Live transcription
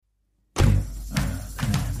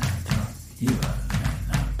You are the man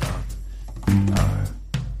now, dog.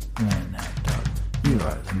 You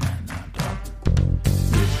are the man now, dog.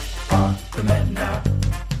 You are the man now,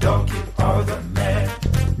 dog. You are the man now, dog. You are the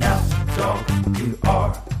man now, dog. You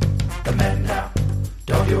are the man now,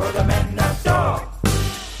 dog. You are the man now, dog.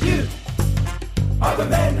 You are the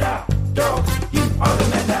man now, dog. You are the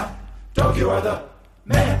man now, dog. You are the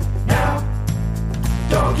man now,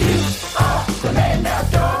 dog. You are the man now,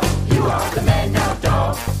 dog. You are the man now,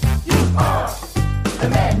 dog. You are the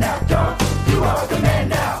man now, dog. You are the man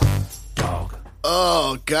now, dog.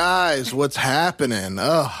 Oh, guys, what's happening?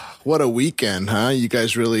 Oh, what a weekend, huh? You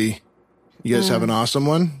guys have an awesome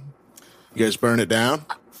one? You guys burn it down?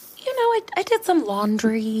 You know, I did some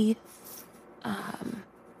laundry.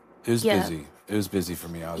 It was busy. It was busy for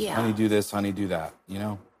me. I was, honey, do this, honey, do that, you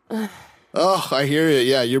know? Oh, I hear you.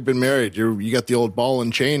 Yeah, you've been married. You got the old ball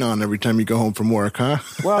and chain on every time you go home from work, huh?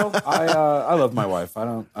 Well, I love my wife. I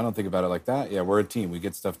don't think about it like that. Yeah, we're a team. We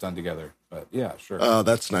get stuff done together. But yeah, sure. Oh,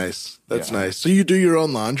 that's nice. That's nice. So you do your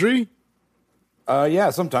own laundry?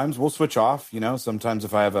 Yeah, sometimes we'll switch off, you know. Sometimes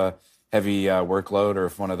if I have a heavy workload or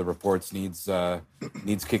if one of the reports needs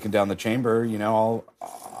kicking down the chamber, you know,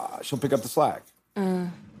 she'll pick up the slack.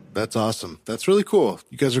 That's awesome. That's really cool.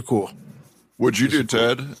 You guys are cool. What'd you do,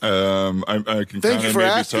 Ted? I can kind of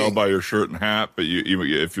maybe tell by your shirt and hat, but you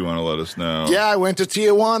if you want to let us know. Yeah, I went to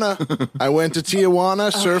Tijuana.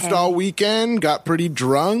 Surfed all weekend, got pretty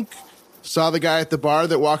drunk, saw the guy at the bar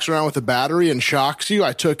that walks around with a battery and shocks you.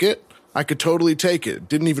 I took it. I could totally take it.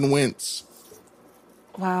 Didn't even wince.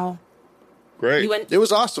 Wow. Great. It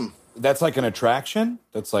was awesome. That's like an attraction?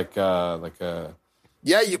 That's like a...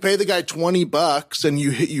 Yeah, you pay the guy $20 and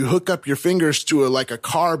you hook up your fingers to a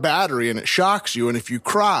car battery and it shocks you. And if you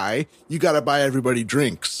cry, you got to buy everybody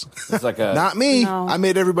drinks. It's like a... Not me. No. I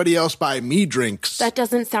made everybody else buy me drinks. That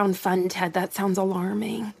doesn't sound fun, Ted. That sounds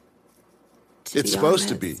alarming. It's supposed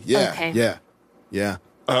to be. Yeah. Okay. Yeah.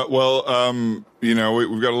 You know,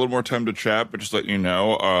 we've got a little more time to chat, but just let you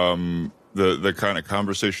know, the kind of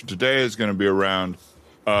conversation today is going to be around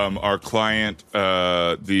our client,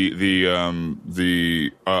 the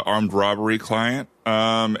armed robbery client,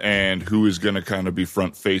 and who is going to kind of be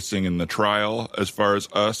front facing in the trial as far as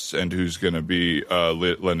us, and who's going to be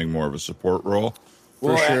lending more of a support role.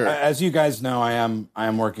 Well, sure. As you guys know, I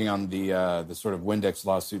am working on the sort of Windex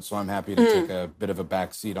lawsuit, so I'm happy to take a bit of a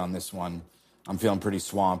back seat on this one. I'm feeling pretty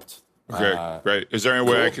swamped. Okay, great. Is there any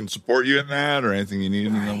way I can support you in that, or anything you need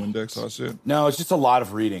in the Windex lawsuit? No, it's just a lot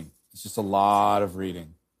of reading.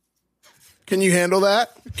 Can you handle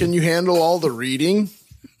that? Can you handle all the reading?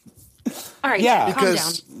 All right, Yeah, calm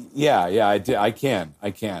because- down. Yeah, I can.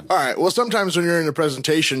 All right. Well, sometimes when you're in a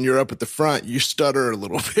presentation, you're up at the front, you stutter a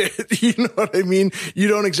little bit. You know what I mean? You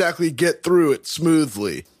don't exactly get through it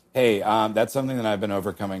smoothly. Hey, that's something that I've been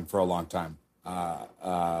overcoming for a long time.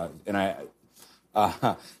 And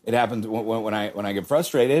it happens when I get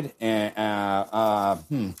frustrated. And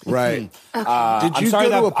Right. I'm Did you sorry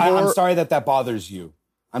go to I'm sorry that bothers you.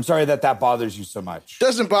 I'm sorry that bothers you so much.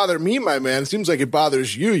 Doesn't bother me, my man. It seems like it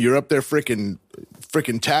bothers you. You're up there freaking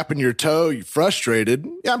tapping your toe. You're frustrated.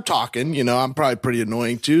 Yeah, I'm talking. You know, I'm probably pretty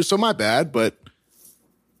annoying too. So my bad. But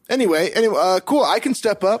anyway, cool. I can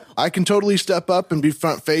step up. I can totally step up and be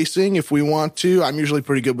front facing if we want to. I'm usually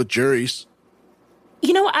pretty good with juries.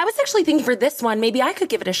 You know, I was actually thinking for this one, maybe I could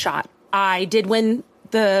give it a shot. I did win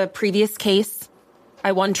the previous case.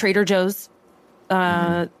 I won Trader Joe's.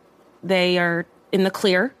 They are in the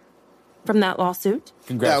clear from that lawsuit.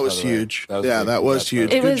 Congrats, That was by the way. huge. That was Yeah, big. that was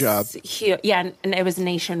huge. It Good was job. Yeah, and it was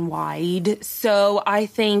nationwide. So I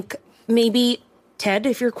think maybe, Ted,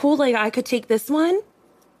 if you're cool, I could take this one.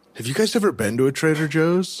 Have you guys ever been to a Trader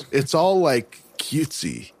Joe's? It's all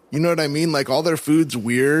cutesy. You know what I mean? Like all their food's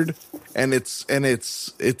weird, and it's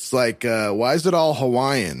like, why is it all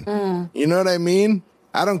Hawaiian? You know what I mean?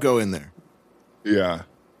 I don't go in there. Yeah.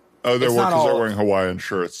 Oh, they're wearing Hawaiian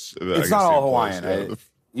shirts. It's not all Hawaiian.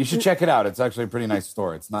 You should check it out. It's actually a pretty nice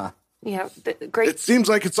store. It's not. Yeah, great. It seems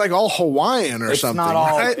like it's all Hawaiian or It's something, not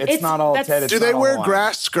all. right? It's not all. That's- Ted. It's Do they not all wear Hawaiian.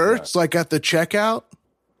 grass skirts like at the checkout?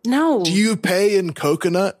 No. Do you pay in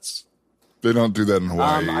coconuts? They don't do that in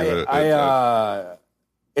Hawaii.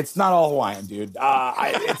 It's not all Hawaiian, dude.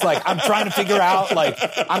 It's like I'm trying to figure out,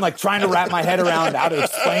 I'm trying to wrap my head around how to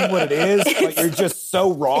explain what it is, but you're just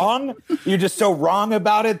so wrong. You're just so wrong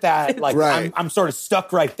about it that, Right. I'm sort of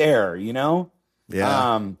stuck right there, you know?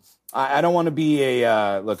 Yeah. I don't want to be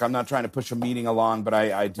look, I'm not trying to push a meeting along, but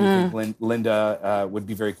I do think Linda would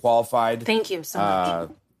be very qualified. Thank you so much.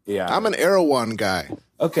 Yeah. I'm an Erewhon guy.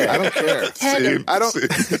 Okay. I don't care. Ted, I don't.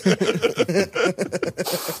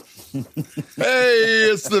 Hey,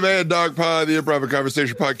 it's the Mad Dog Pod, the Improv and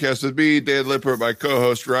Conversation podcast with me, Dan Lippert, my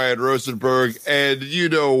co-host Ryan Rosenberg, and you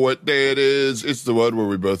know what day it is. It's the one where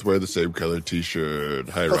we both wear the same color T-shirt.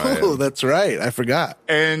 Hi, Ryan. Oh, that's right. I forgot.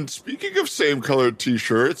 And speaking of same colored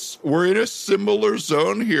T-shirts, we're in a similar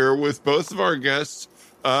zone here with both of our guests.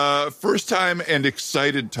 First time and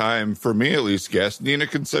excited time, for me at least, guest, Nina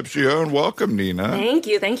Concepcion. Welcome, Nina. thank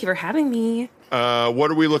you for having me.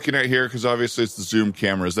 What are we looking at here? Because obviously it's the Zoom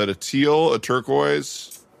camera. Is that a teal, a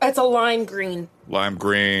turquoise? It's a lime green. Lime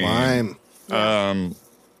green. Lime.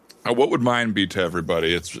 What would mine be to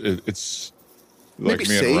everybody? It's like Maybe me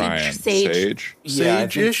sage? and Ryan. Sage. Yeah, I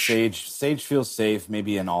think Sage-ish? sage feels safe.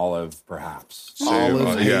 Maybe an olive, perhaps.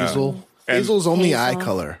 Olive, yeah. hazel. And- Hazel's only Hazel. eye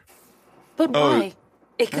color. But why?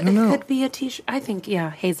 It don't know. could be a t-shirt. I think,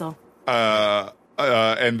 hazel.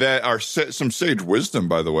 And that some sage wisdom,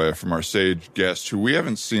 by the way, from our sage guest, who we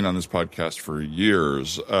haven't seen on this podcast for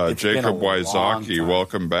years, It's been a Jacob long Wysocki. time.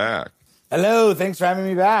 Welcome back. Hello. Thanks for having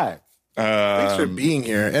me back. Thanks for being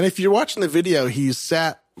here. And if you're watching the video, he's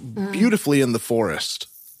sat beautifully in the forest.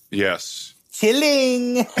 Yes.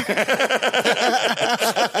 Chilling. You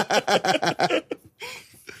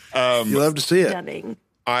love to see it. Stunning.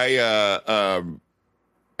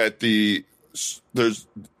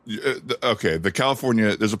 The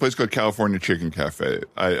California, there's a place called California Chicken Cafe.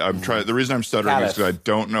 I'm trying, the reason I'm stuttering is because I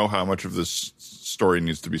don't know how much of this story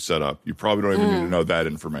needs to be set up. You probably don't even need to know that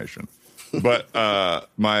information. But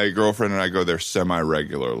my girlfriend and I go there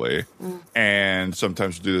semi-regularly, and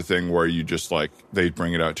sometimes we do the thing where you just they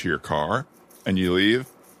bring it out to your car and you leave.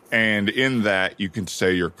 And in that, you can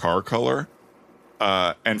say your car color.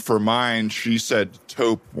 And for mine, she said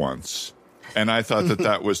taupe once. And I thought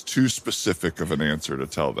that was too specific of an answer to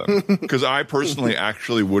tell them. Because I personally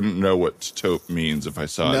actually wouldn't know what taupe means if I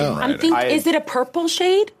saw it in No. writing. Is it a purple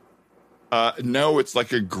shade? No, it's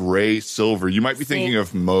like a gray silver. You might be thinking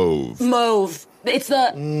of mauve. Mauve. It's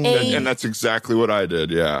the And that's exactly what I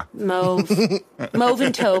did, yeah. mauve. Mauve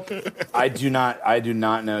and taupe. I do not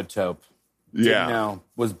know taupe. Yeah. No,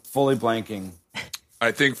 was fully blanking.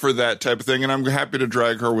 I think for that type of thing, and I'm happy to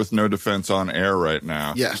drag her with no defense on air right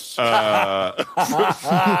now. Yes. For that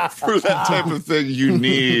type of thing, you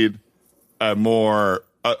need a more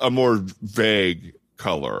vague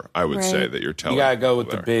color, I would say, Right. that you're telling. You gotta go with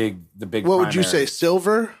people the big. What would you primary. say?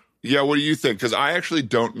 Silver? Yeah, what do you think? Because I actually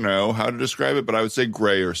don't know how to describe it, but I would say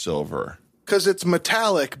gray or silver. Because it's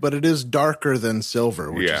metallic, but it is darker than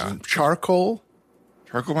silver, which Yeah. is charcoal.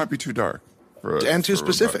 Charcoal might be too dark. And too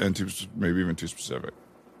specific. Maybe even too specific.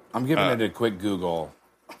 I'm giving it a quick Google.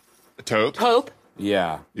 Taupe? Taupe.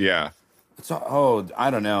 Yeah. Yeah.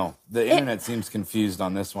 I don't know. The internet seems confused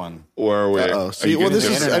on this one. Or we? Oh, see, well, this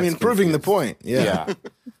is, proving the point. Yeah. Yeah.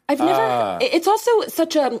 I've never. It's also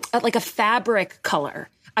such a fabric color.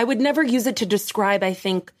 I would never use it to describe. I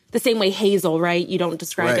think the same way hazel, right? You don't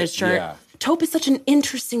describe Right, a shirt. yeah. Taupe is such an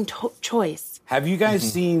interesting choice. Have you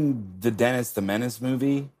guys seen the Dennis the Menace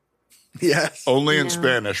movie? Yes. Only in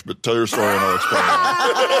Spanish, but tell your story and I'll explain it.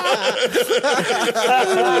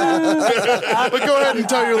 But go ahead and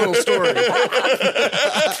tell your little story.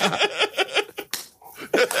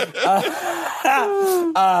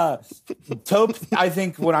 Taupe, I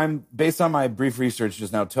think what I'm based on my brief research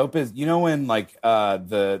just now, taupe is, you know, when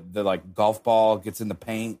the golf ball gets in the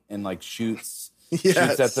paint and shoots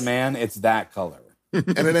Yes. at the man, it's that color.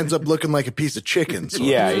 And it ends up looking like a piece of chicken. So.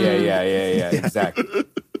 Yeah, exactly.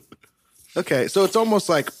 Okay, so it's almost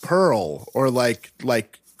like pearl or like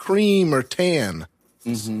cream or tan.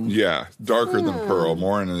 Yeah, darker than pearl,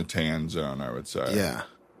 more in the tan zone, I would say. Yeah,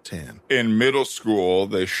 tan. In middle school,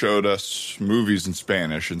 they showed us movies in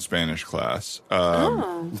Spanish class.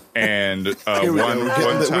 And Here we go. one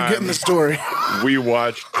We're time getting the story. we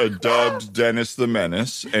watched a dubbed Dennis the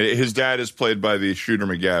Menace. His dad is played by the Shooter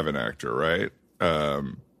McGavin actor, right?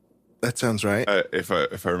 That sounds right. If I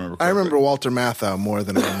remember correctly. I remember Walter Matthau more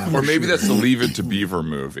than I remember. Or maybe Shooter. that's the Leave It to Beaver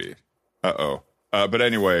movie. But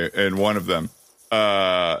anyway, in one of them,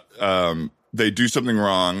 they do something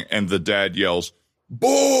wrong, and the dad yells,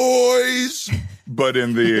 "Boys!" But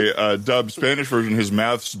in the dubbed Spanish version, his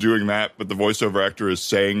mouth's doing that, but the voiceover actor is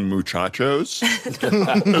saying "muchachos."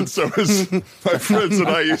 And so my friends and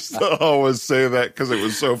I used to always say that because it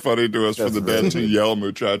was so funny to us for the dad to yell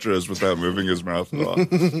 "muchachos" without moving his mouth at all.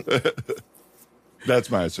 That's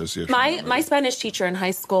my association. My Spanish teacher in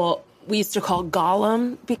high school, we used to call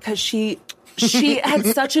Gollum because she She had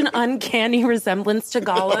such an uncanny resemblance to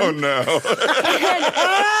Gollum. Oh no!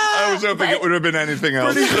 I was hoping it would have been anything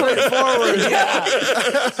else.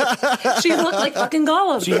 She looked like fucking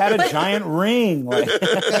Gollum. She had a giant ring. Like,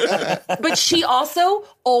 but she also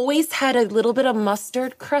always had a little bit of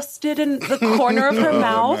mustard crusted in the corner of her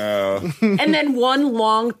mouth. No. And then one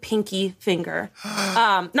long pinky finger.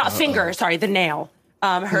 Not finger, sorry, the nail.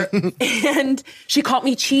 And she caught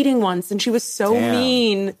me cheating once, and she was so Damn.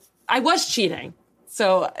 mean. I was cheating.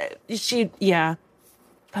 So yeah.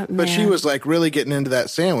 But she was like really getting into that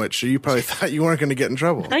sandwich, so you probably thought you weren't going to get in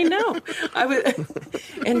trouble. I know.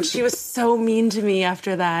 And she was so mean to me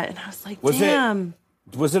after that. And I was like, damn.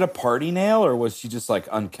 Was it a party nail or was she just like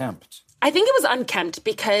unkempt? I think it was unkempt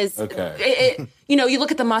because, you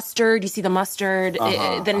look at the mustard, you see the mustard,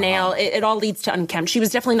 the nail, it all leads to unkempt. She was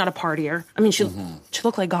definitely not a partier. I mean, she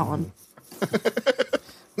looked like Gollum.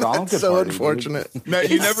 Gollum That's so unfortunate. Now,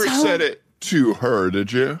 you never said it to her,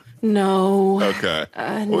 did you? No. Okay.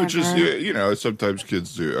 Which is, never. sometimes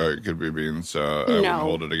kids could be mean, so I wouldn't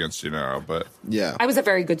hold it against you now. But Yeah. I was a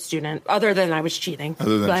very good student, other than I was cheating.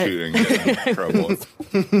 other than cheating, getting in trouble.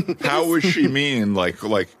 How was she mean? Like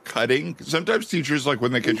cutting? Sometimes teachers, like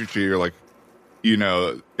when they catch you cheating, you're like,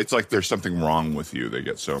 it's like there's something wrong with you. They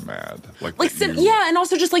get so mad. And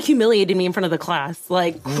also just like humiliated me in front of the class.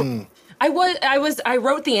 Like, I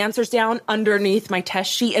wrote the answers down underneath my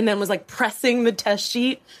test sheet and then was like pressing the test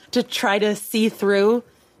sheet to try to see through.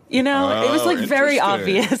 It was like very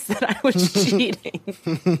obvious that I was cheating.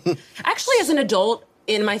 Actually, as an adult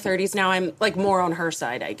in my 30s now, I'm like more on her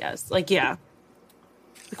side, I guess. Like, yeah.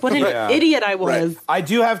 Like, what an idiot I was. Right. I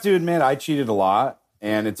do have to admit, I cheated a lot,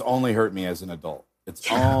 and it's only hurt me as an adult. It's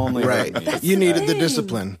only hurt me. You needed the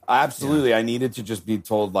discipline. Absolutely. Yeah. I needed to just be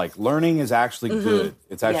told, like, learning is actually good.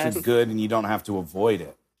 It's actually good, and you don't have to avoid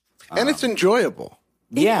it. And it's enjoyable.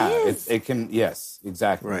 It can. Yes,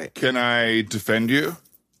 exactly. Right. Can I defend you?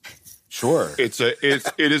 Sure. It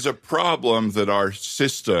is a problem that our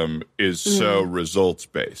system is so results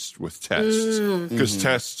based with tests, because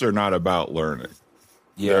tests are not about learning.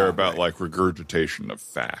 They're about like regurgitation of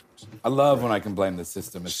fact. I love when I can blame the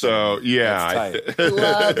system. So I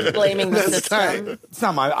love blaming the system. It's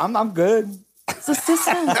not my. I'm good. It's the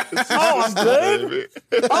system. I'm good.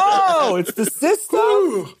 Oh, it's the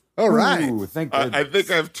system. All right. Ooh, thank goodness. I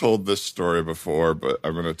think I've told this story before, but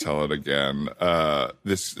I'm going to tell it again.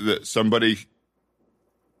 Somebody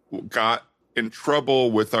got in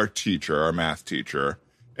trouble with our math teacher,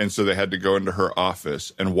 and so they had to go into her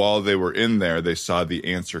office. And while they were in there, they saw the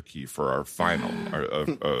answer key for our final of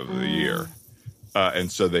the year,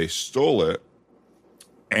 and so they stole it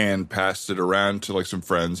and passed it around to like some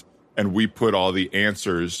friends. And we put all the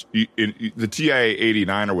answers in the TIA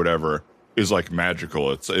 89 or whatever. Is like magical.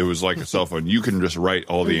 It was like a cell phone. You can just write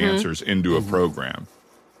all the answers into a program.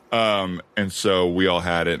 And so we all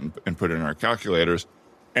had it and put it in our calculators.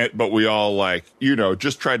 But we all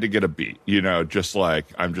just tried to get a B, just like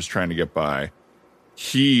I'm just trying to get by.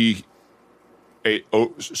 He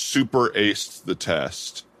super aced the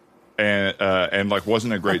test and like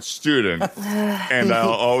wasn't a great student. And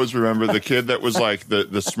I'll always remember the kid that was like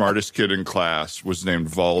the smartest kid in class was named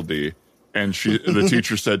Valdi. And the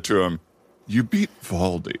teacher said to him, "You beat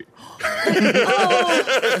Valdi."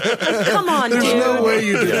 Come on, There's dude. no way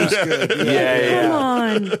you did this good. Come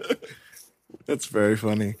on. That's very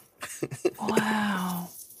funny. Wow.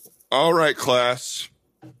 All right, class.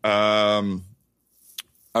 I'm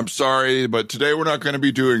sorry, but today we're not going to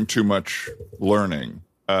be doing too much learning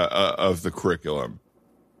of the curriculum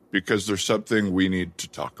because there's something we need to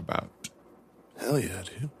talk about. Hell yeah,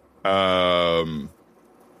 dude.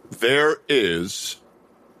 There is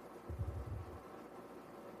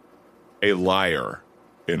a liar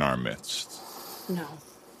in our midst. No.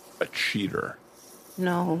 A cheater.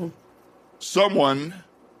 No. Someone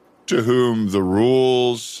to whom the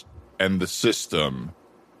rules and the system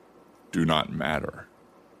do not matter.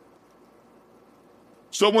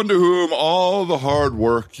 Someone to whom all the hard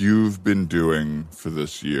work you've been doing for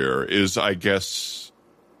this year is, I guess,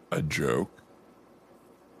 a joke.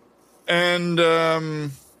 And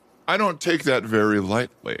I don't take that very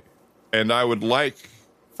lightly. And I would like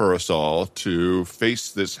for us all to face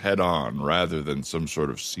this head on rather than some sort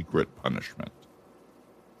of secret punishment.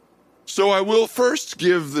 So I will first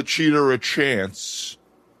give the cheater a chance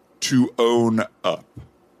to own up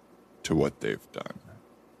to what they've done.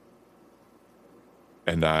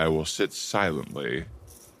 And I will sit silently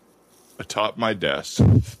atop my desk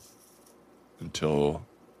until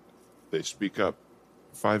they speak up.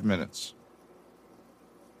 5 minutes.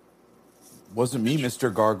 Wasn't me,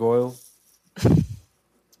 Mr. Gargoyle.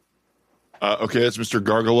 Okay, it's Mr.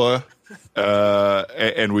 Gargoyle.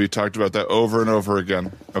 And we talked about that over and over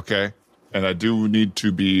again, okay? And I do need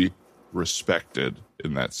to be respected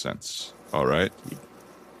in that sense, all right?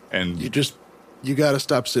 And You got to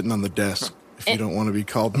stop sitting on the desk if you don't want to be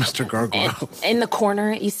called Mr. Gargoyle. In the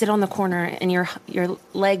corner, you sit on the corner, and your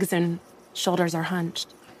legs and shoulders are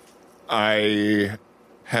hunched. I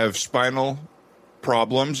have spinal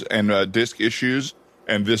problems and disc issues,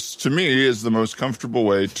 and this, to me, is the most comfortable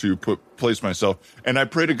way to place myself. And I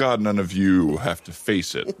pray to God none of you have to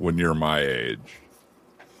face it when you're my age.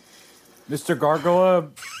 Mr.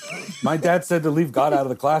 Gargoyle, my dad said to leave God out of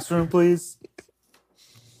the classroom, please.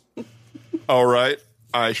 All right.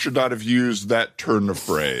 I should not have used that turn of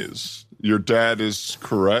phrase. Your dad is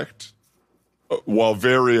correct, while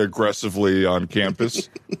very aggressively on campus.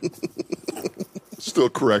 Still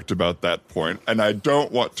correct about that point. And I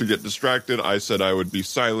don't want to get distracted. I said I would be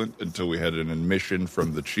silent until we had an admission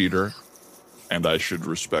from the cheater, and I should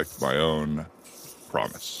respect my own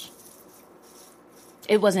promise.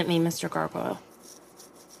 It wasn't me, Mr. Gargoyle.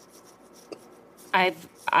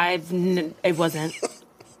 It wasn't.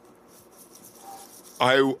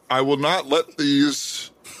 I will not let these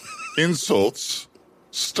insults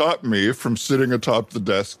stop me from sitting atop the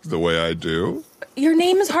desk the way I do. Your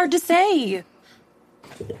name is hard to say.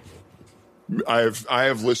 I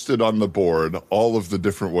have listed on the board all of the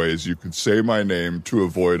different ways you could say my name to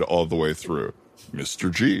avoid all the way through.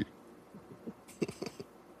 Mr. G.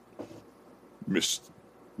 Mr.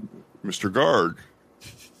 Garg.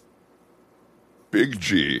 Big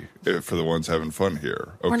G, for the ones having fun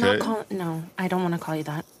here. Okay? We're not calling... No, I don't want to call you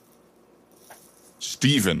that.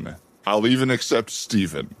 Stephen. I'll even accept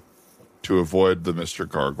Stephen to avoid the Mr.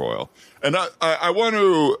 Gargoyle. And I want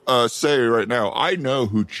to say right now, I know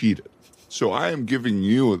who cheated. So I am giving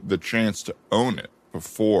you the chance to own it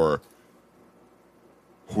before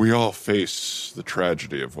we all face the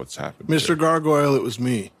tragedy of what's happened. Mr. Gargoyle, it was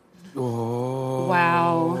me.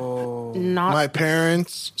 Wow. Not... My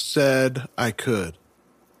parents said I could.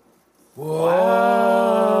 Order.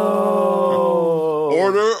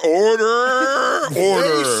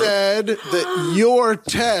 They said that your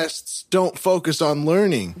tests don't focus on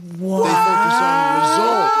learning. Wow. They focus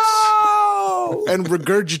on results and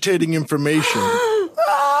regurgitating information.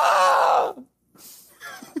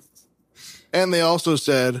 And they also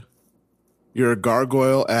said, you're a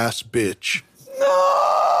gargoyle-ass bitch.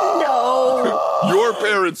 No. Your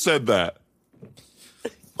parents said that.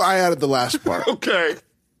 I added the last part. Okay.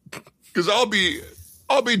 Because I'll be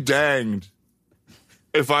danged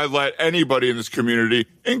if I let anybody in this community,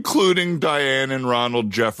 including Diane and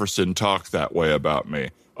Ronald Jefferson, talk that way about me.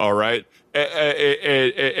 All right?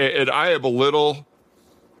 And I am a little...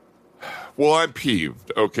 Well, I'm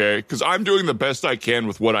peeved, okay? Because I'm doing the best I can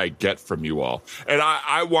with what I get from you all. And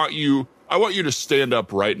I want you to stand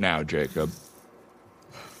up right now, Jacob.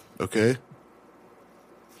 Okay.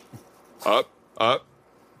 Up,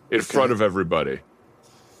 in front of everybody.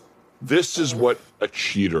 This is what a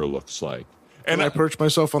cheater looks like. And I perch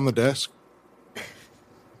myself on the desk.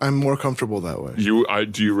 I'm more comfortable that way.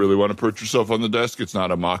 Do you really want to perch yourself on the desk? It's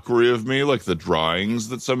not a mockery of me, like the drawings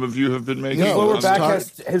that some of you have been making. No,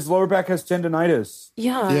 his lower back has tendonitis.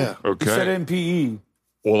 Yeah. Okay. He said it in PE.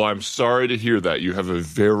 Well, I'm sorry to hear that. You have a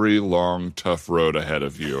very long, tough road ahead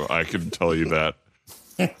of you. I can tell you that.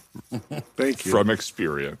 Thank you. From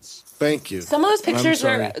experience. Thank you. Some of those pictures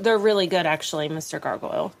they're really good, actually, Mr.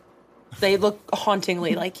 Gargoyle. They look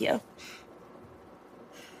hauntingly like you.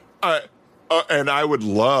 And I would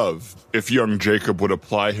love if young Jacob would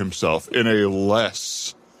apply himself in a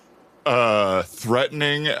less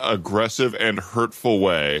threatening, aggressive, and hurtful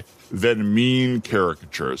way than mean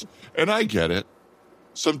caricatures. And I get it.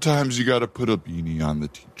 Sometimes you got to put a beanie on the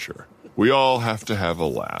teacher. We all have to have a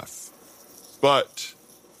laugh. But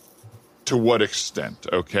to what extent,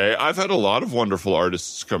 okay? I've had a lot of wonderful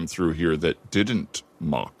artists come through here that didn't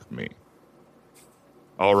mock me.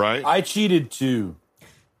 All right? I cheated too.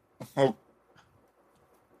 Oh.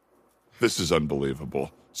 This is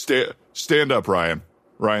unbelievable. Stand up, Ryan.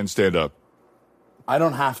 Ryan, stand up. I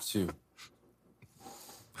don't have to.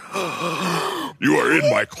 You are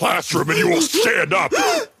in my classroom and you will stand up.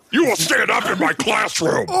 You will stand up in my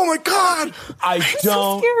classroom. Oh my God! I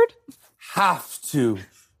don't have to.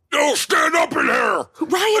 No, stand up in here.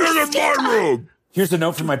 Ryan, in my room. Here's a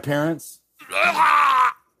note from my parents.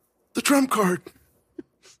 The trump card.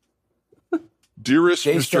 Dearest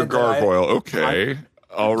Jay Mr. Gargoyle, okay.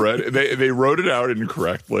 All right. They wrote it out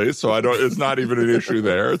incorrectly, so it's not even an issue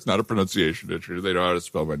there. It's not a pronunciation issue. They know how to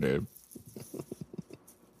spell my name.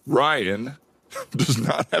 Ryan does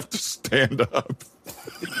not have to stand up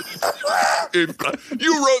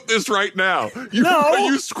You wrote this right now.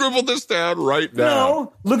 You scribbled this down right now.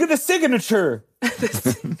 No, look at the signature.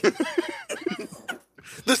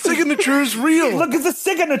 The signature is real. Look at the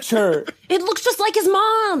signature. It looks just like his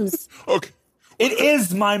mom's. Okay. It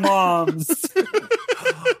is my mom's.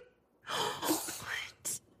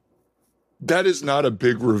 That is not a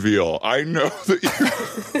big reveal. I know that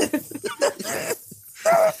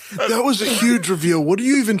That was a huge reveal. What are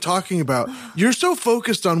you even talking about? You're so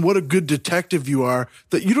focused on what a good detective you are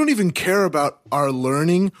that you don't even care about our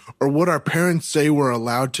learning or what our parents say we're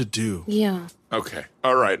allowed to do. Yeah. Okay.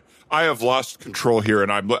 All right. I have lost control here,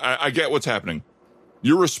 and I get what's happening.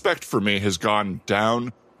 Your respect for me has gone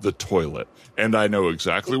down the toilet, and I know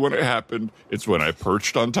exactly when it happened. It's when I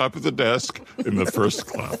perched on top of the desk in the first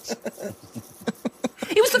class.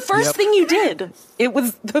 It was the first thing you did. It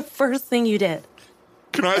was the first thing you did.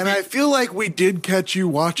 And I feel like we did catch you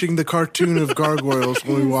watching the cartoon of gargoyles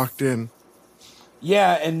when we walked in.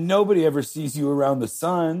 Yeah, and nobody ever sees you around the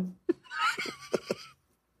sun.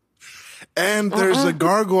 And there's a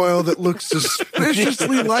gargoyle that looks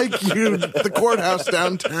suspiciously like you at the courthouse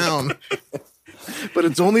downtown. But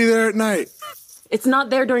it's only there at night. It's not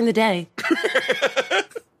there during the day.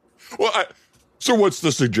 Well, so what's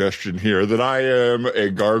the suggestion here? That I am a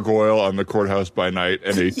gargoyle on the courthouse by night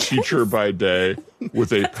and a teacher by day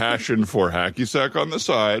with a passion for hacky sack on the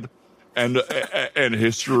side and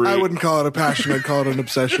history. I wouldn't call it a passion. I'd call it an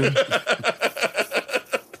obsession.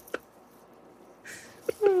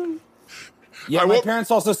 Yeah, my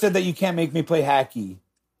parents also said that you can't make me play hacky.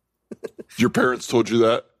 Your parents told you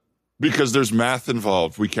that? Because there's math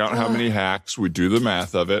involved. We count how many hacks. We do the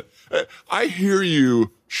math of it. I hear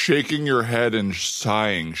you shaking your head and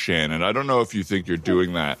sighing, Shannon. I don't know if you think you're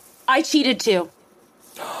doing that. I cheated too.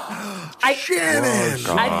 Shannon!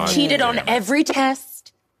 I've cheated on every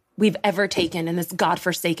test we've ever taken in this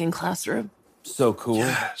godforsaken classroom. So cool.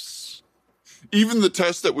 Yes. Even the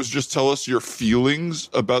test that was just tell us your feelings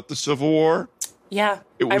about the Civil War. Yeah,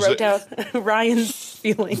 I wrote down Ryan's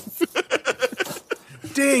feelings.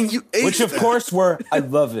 Dang, you ate Which, of course, were, I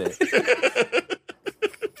love it.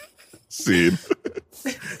 Scene.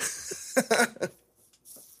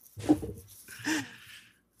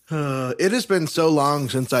 It has been so long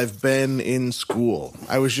since I've been in school.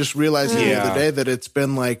 I was just realizing the other day that it's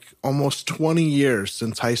been like almost 20 years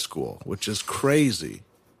since high school, which is crazy.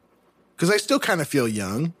 Because I still kind of feel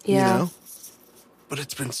young, you know? But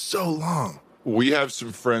it's been so long. We have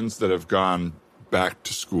some friends that have gone back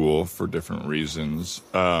to school for different reasons.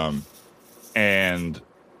 And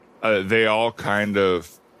they all kind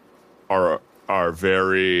of are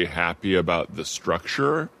very happy about the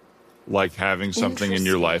structure, like having something in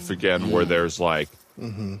your life again where there's like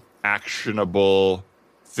actionable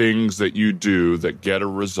things that you do that get a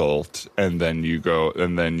result, and then you go,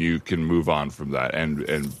 and then you can move on from that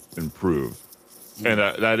and improve. And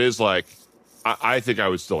that is like, I think I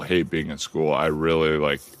would still hate being in school. I really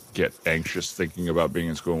like get anxious thinking about being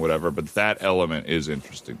in school and whatever, but that element is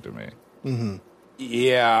interesting to me. Mm-hmm.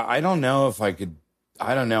 Yeah, I don't know if I could.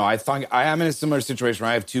 I don't know. I thought I am in a similar situation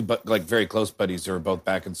where I have two like very close buddies who are both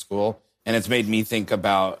back in school, and it's made me think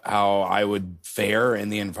about how I would fare in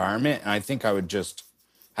the environment, and I think I would just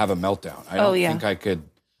have a meltdown. I don't think I could.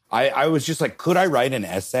 I was just like, could I write an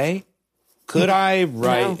essay? Could I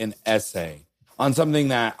write an essay on something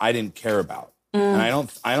that I didn't care about? And I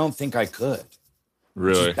don't think I could.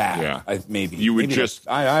 Really? It's bad. Yeah. Maybe. You would maybe just...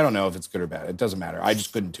 I don't know if it's good or bad. It doesn't matter. I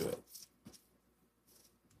just couldn't do it.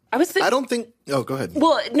 I don't think... Oh, go ahead.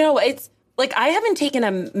 Well, no, it's like I haven't taken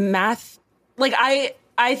a math... Like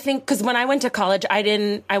I think... Because when I went to college,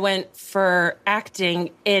 I went for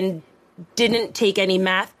acting and didn't take any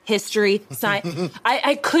math, history, science.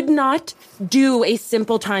 I could not do a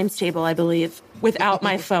simple times table, I believe, without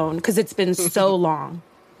my phone because it's been so long.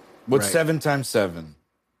 What's 7 times 7?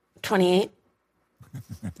 28.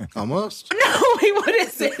 Almost. No, wait, what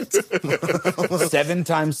is it? 7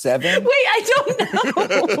 times 7? Wait, I don't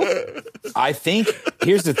know. I think,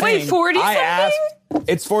 here's the thing. Wait, 40-something?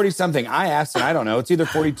 It's 40-something. I asked, and I don't know. It's either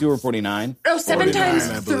 42 or 49. Oh, 7 times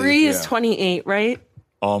 3 is yeah. 28, right?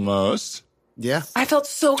 Almost. Yeah. I felt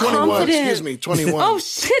so 21, confident. excuse me, 21. Oh,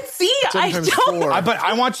 shit, see? I times don't... 4. But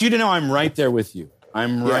I want you to know I'm right there with you.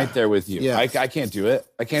 I'm right there with you. Yeah. I can't do it.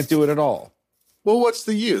 I can't do it at all. Well, what's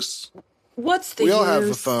the use? What's the We use? all have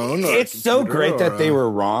a phone. Or It's so great that they were. were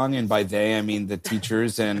wrong, and by they I mean the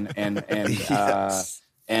teachers and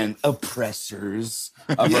oppressors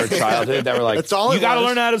of our childhood that were like, That's all it you got to was.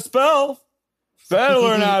 learn how to spell. Better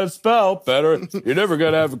learn how to spell. Better. You're never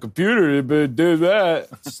going to have a computer to do that.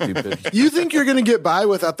 Stupid. You think you're going to get by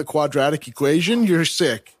without the quadratic equation? You're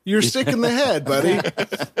sick. You're sick in the head, buddy.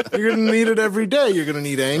 You're going to need it every day. You're going to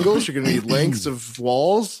need angles. You're going to need lengths of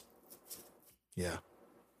walls. Yeah.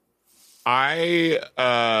 I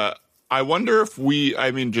wonder if we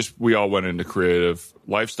all went into creative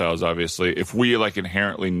lifestyles, obviously, if we like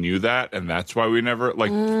inherently knew that, and that's why we never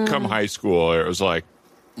come high school, it was like,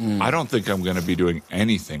 I don't think I'm going to be doing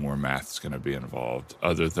anything where math's going to be involved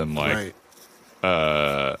other than like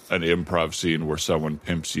an improv scene where someone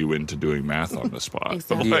pimps you into doing math on the spot.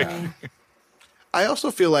 Exactly. But, I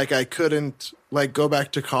also feel like I couldn't like go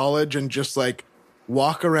back to college and just like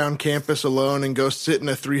walk around campus alone and go sit in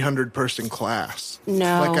a 300 person class.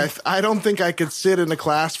 No. Like I don't think I could sit in a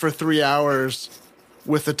class for 3 hours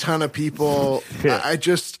with a ton of people. I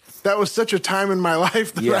just, that was such a time in my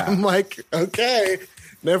life that I'm like, okay,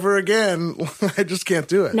 never again. I just can't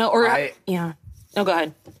do it. No, or yeah. No, go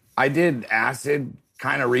ahead. I did acid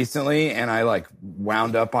kind of recently, and I like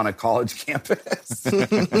wound up on a college campus,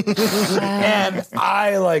 and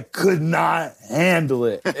I like could not handle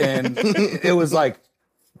it. And it was like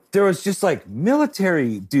there was just like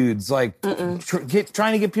military dudes like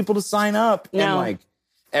trying to get people to sign up, and like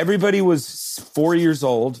everybody was 4 years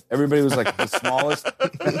old. Everybody was like the smallest,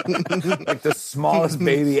 like the smallest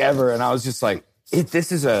baby ever, and I was just like,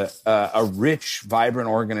 this is a rich, vibrant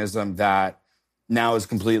organism that now is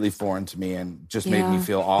completely foreign to me and just made me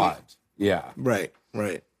feel odd. Yeah. Right.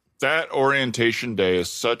 that orientation day is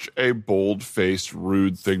such a bold-faced,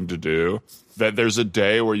 rude thing to do that there's a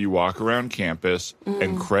day where you walk around campus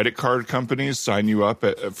and credit card companies sign you up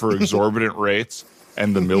for exorbitant rates,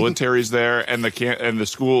 and the military's there, and the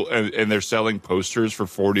school, and they're selling posters for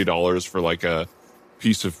 $40 for like a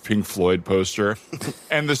piece of Pink Floyd poster,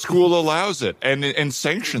 and the school allows it and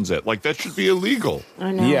sanctions it. Like, that should be illegal.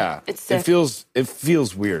 I know. Yeah, It's sick. it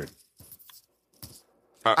feels weird.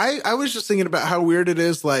 I was just thinking about how weird it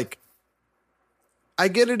is. Like, I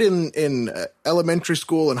get it in elementary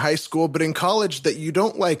school and high school, but in college that you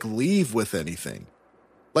don't like leave with anything.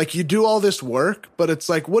 Like, you do all this work, but it's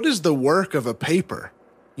like, what is the work of a paper?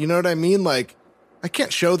 You know what I mean? Like, I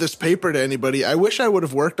can't show this paper to anybody. I wish I would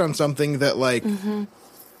have worked on something that like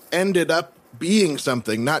ended up being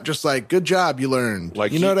something, not just like, good job, you learned.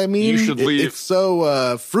 Like, you know what I mean? you should leave. It's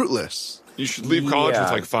so fruitless. You should leave college with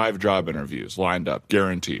Yeah. like 5 job interviews lined up,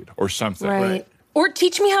 guaranteed, or something. Right. Or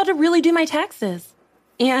teach me how to really do my taxes.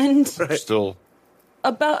 And Still,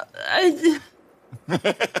 about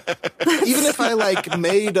Even if I like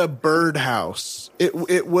made a birdhouse,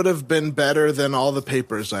 it would have been better than all the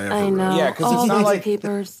papers I ever I read. know. Yeah, 'cause all it's not these like-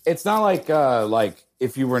 papers. It's not like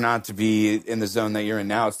if you were not to be in the zone that you're in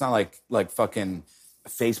now, it's not like fucking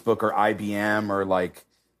Facebook or IBM or like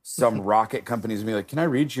some rocket companies and be like, can I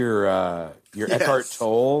read your Eckhart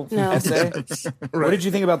Tolle No. essay? What did you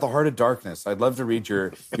think about The Heart of Darkness? I'd love to read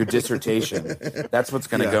your dissertation. That's what's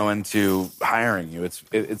going to go into hiring you. It's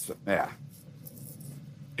yeah.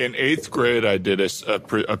 in 8th grade, I did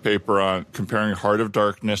a paper on comparing Heart of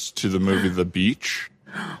Darkness to the movie The Beach.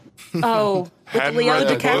 Oh, with Hadn't Leo read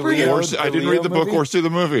the book DiCaprio. I didn't read the book movie? or see the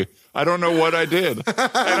movie. I don't know what I did, and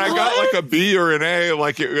I got like a B or an A.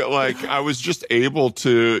 Like I was just able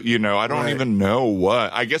to, I don't even know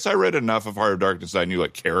what. I guess I read enough of Heart of Darkness that I knew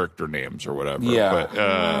like character names or whatever. Yeah. But,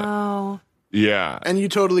 Wow. yeah. And you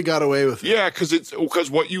totally got away with it. Yeah, because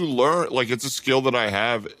what you learn, like, it's a skill that I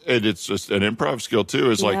have, and it's just an improv skill too,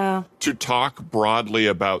 is like Yeah. to talk broadly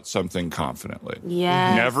about something confidently.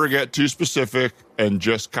 Yes. Never get too specific, and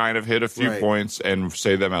just kind of hit a few Right. points and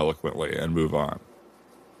say them eloquently and move on.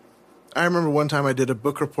 I remember one time I did a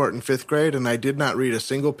book report in 5th grade, and I did not read a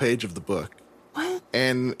single page of the book. What?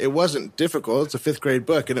 And it wasn't difficult. It's a 5th grade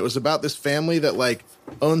book, and it was about this family that like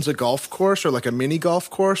owns a golf course or like a mini golf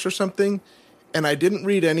course or something. And I didn't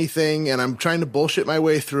read anything, and I'm trying to bullshit my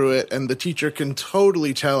way through it. And the teacher can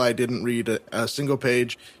totally tell I didn't read a single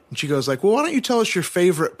page. And she goes like, well, why don't you tell us your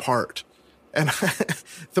favorite part? And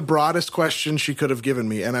the broadest question she could have given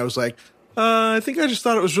me. And I was like, I think I just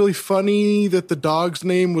thought it was really funny that the dog's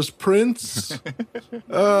name was Prince.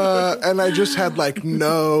 And I just had like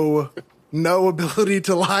no ability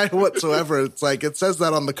to lie whatsoever. It's like, it says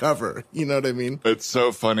that on the cover. You know what I mean? It's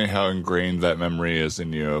so funny how ingrained that memory is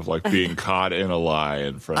in you of like being caught in a lie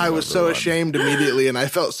in front of I was so everyone. ashamed immediately, and I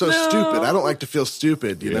felt so stupid. I don't like to feel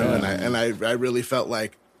stupid, you know? And I really felt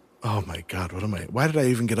like, oh my God, why did I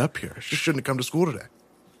even get up here? I just shouldn't have come to school today.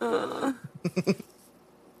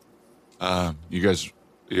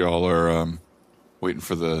 You all are waiting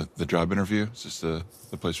for the job interview? Is this the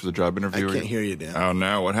place for the job interview? I can't hear you, Dan. Oh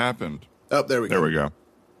no, what happened? Oh, there we go. There we go.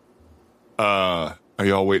 Are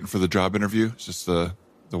y'all waiting for the job interview? Is this the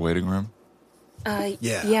waiting room?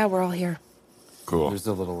 Yeah, we're all here. Cool. There's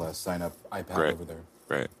a little sign-up iPad Great. over there.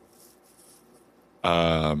 Great.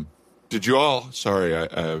 Did you all? Sorry,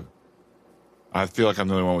 I feel like I'm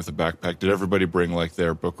the only one with a backpack. Did everybody bring like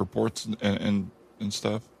their book reports and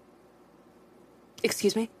stuff?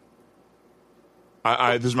 Excuse me?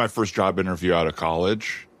 This is my first job interview out of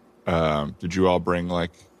college. Did you all bring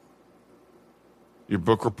like your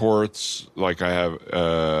book reports? Like I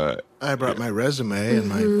have. I brought my resume and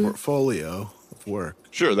my portfolio of work.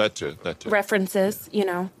 Sure, that too. References, you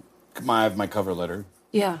know. I have my cover letter.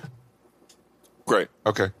 Yeah. Great.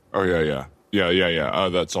 Okay. Oh yeah. Oh,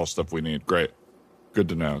 that's all stuff we need. Great. Good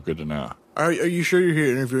to know. Are you sure you're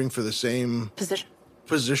here interviewing for the same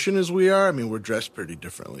Position. as we are? I mean, we're dressed pretty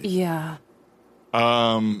differently. Yeah.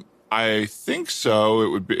 I think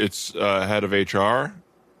so. It's head of HR.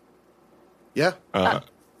 Yeah. But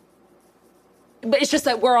it's just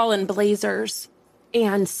that we're all in blazers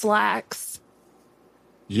and slacks.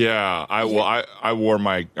 Yeah, I wore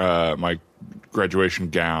my my graduation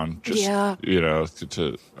gown just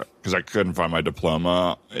to because I couldn't find my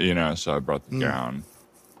diploma, so I brought the gown.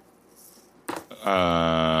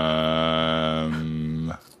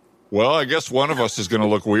 Well, I guess one of us is going to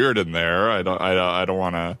look weird in there. I don't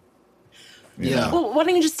want to. Yeah. Well, why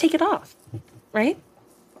don't you just take it off? Right?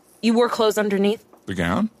 You wore clothes underneath? The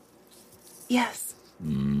gown? Yes.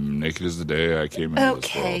 Naked as the day I came into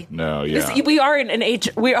this world. No, yeah. We are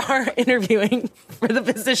we are interviewing for the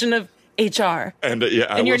position of HR. And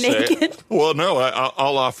and you're naked? Well, no,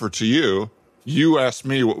 I'll offer to you. You asked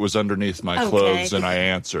me what was underneath my clothes, and I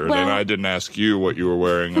answered. Well, and I didn't ask you what you were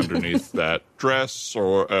wearing underneath that dress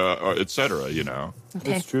or et cetera, Okay.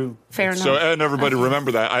 That's true. Fair enough. So, and everybody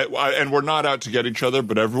remember that. And we're not out to get each other,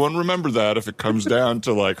 but everyone remember that if it comes down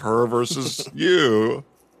to like her versus you.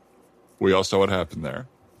 We all saw what happened there.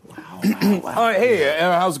 Wow. Oh, hey,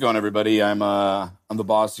 how's it going, everybody? I'm the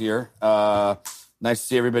boss here. Nice to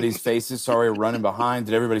see everybody's faces. Sorry, we're running behind.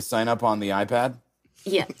 Did everybody sign up on the iPad?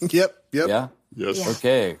 Yeah. Yep. Yeah. Yes. Yeah.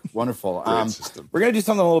 Okay. Wonderful. System. We're gonna do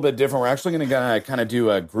something a little bit different. We're actually gonna kind of do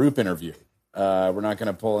a group interview. We're not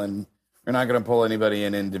gonna pull anybody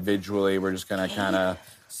in individually. We're just gonna kind of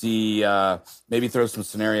see, maybe throw some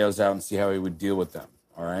scenarios out and see how we would deal with them.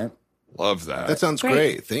 All right. Love that. That sounds Great.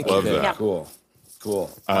 great. Thank Love you. that. Yeah. Cool.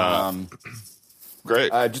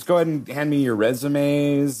 Great. Just go ahead and hand me your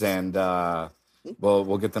resumes, and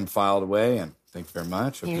we'll get them filed away. And thank you very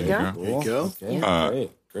much. Here Okay, you go. cool. There you go. Okay,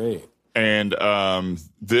 great. And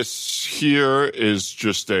this here is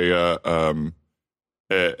just a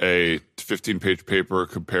 15-page paper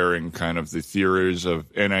comparing kind of the theories of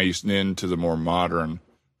Anais Nin to the more modern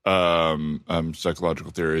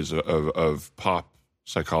psychological theories of pop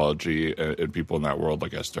psychology and people in that world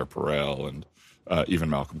like Esther Perel and even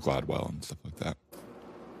Malcolm Gladwell and stuff like that.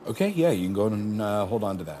 Okay, yeah, you can go and hold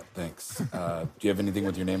on to that. Thanks. Do you have anything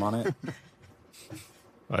with your name on it?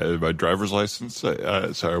 My driver's license?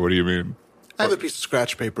 Sorry, what do you mean? I have a piece of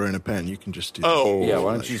scratch paper and a pen. You can just do Oh, Yeah,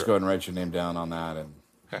 why don't you just go ahead and write your name down on that, and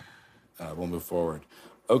we'll move forward.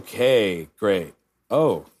 Okay, great.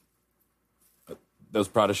 Oh, those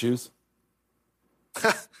Prada shoes?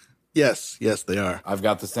 Yes, they are. I've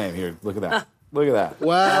got the same. Here, look at that. Look at that.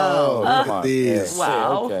 Wow. Look Come at on. these.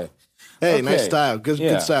 Wow. Okay. Hey, Okay. nice style. Good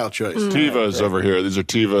Yeah. style choice. Tiva's over here. These are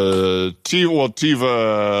Tiva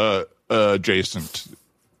adjacent.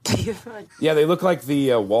 Yeah, they look like the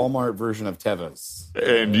Walmart version of Tevas.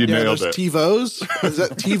 And you Yeah, nailed those it. Tivos. Is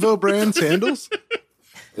that Tivo brand sandals?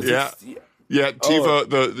 Is Yeah. it- Yeah, Tiva.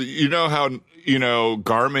 The you know how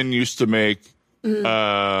Garmin used to make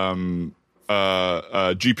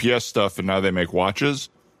GPS stuff, and now they make watches.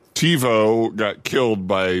 TiVo got killed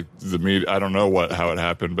by the media. I don't know how it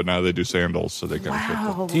happened, but now they do sandals, so they kind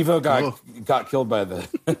Wow. TiVo got killed by the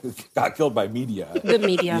media. The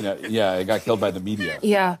media. Yeah, it got killed by the media.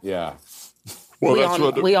 Yeah. Yeah. Well,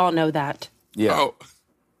 We all know that. Yeah. Oh,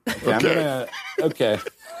 Okay.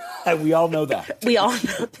 We all know that. We all know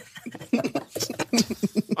that.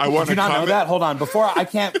 I want Do to you not know comment. that? Hold on. I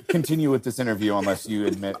can't continue with this interview unless you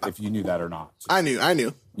admit if you knew that or not. I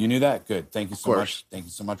knew. You knew that? Good. Thank you so course. much. Thank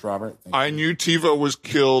you so much, Robert. Thank I knew TiVo was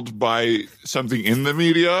killed by something in the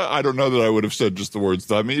media. I don't know that I would have said just the words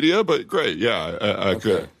 "the media," but great. Yeah, I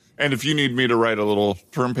could. And if you need me to write a little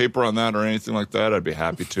term paper on that or anything like that, I'd be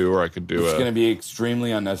happy to. Or I could do It's a going to be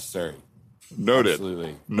extremely unnecessary. noted.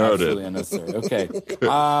 Absolutely. Noted. Absolutely unnecessary. Okay.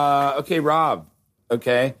 Okay, Rob.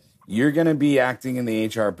 Okay. You're going to be acting in the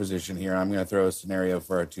HR position here. I'm going to throw a scenario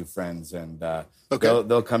for our two friends, and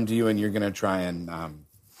they'll come to you, and you're going to try and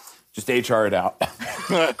just HR it out.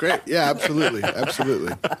 Great. Yeah, absolutely.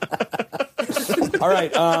 All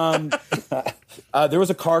right. There was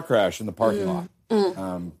a car crash in the parking lot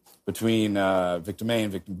between victim A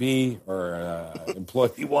and victim B, or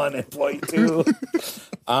employee 1, employee 2.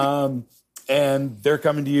 And they're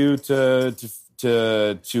coming to you to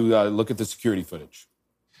look at the security footage.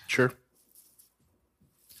 Sure.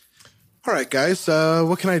 All right, guys.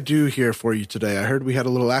 What can I do here for you today? I heard we had a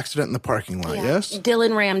little accident in the parking lot. Yes.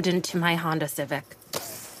 Dylan rammed into my Honda Civic.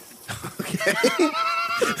 Okay.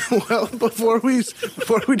 Well, before we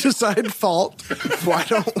decide fault, why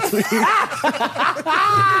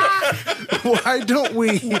don't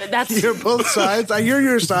we hear both sides? I hear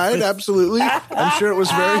your side, absolutely. I'm sure it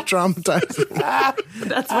was very traumatizing.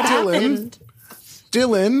 That's what happened.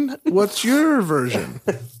 Dylan, what's your version?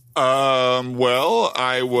 Well,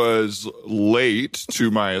 I was late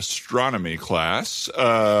to my astronomy class,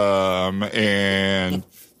 and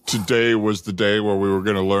today was the day where we were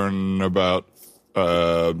going to learn about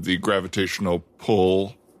the gravitational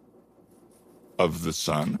pull of the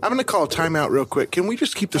sun. I'm going to call a timeout real quick. Can we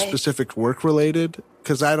just keep the specific work related?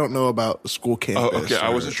 Because I don't know about the school campus. Okay, I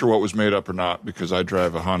wasn't sure what was made up or not because I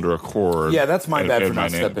drive a Honda Accord. Yeah, that's my bad for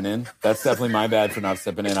not stepping in. That's definitely my bad for not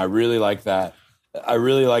stepping in. I really like that. I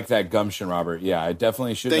really like that gumption, Robert. Yeah, I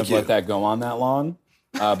definitely shouldn't have let that go on that long.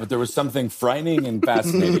 But there was something frightening and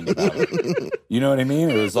fascinating about it. You know what I mean?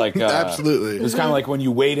 It was like absolutely. It was kind of like when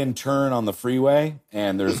you wait and turn on the freeway,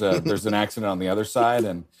 and there's an accident on the other side,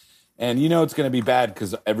 and you know it's going to be bad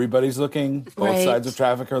because everybody's looking. Both sides of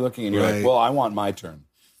traffic are looking, and you're like, "Well, I want my turn."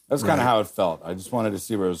 That's kind of how it felt. I just wanted to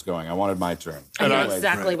see where it was going. I wanted my turn. I know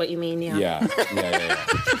exactly what you mean. Yeah.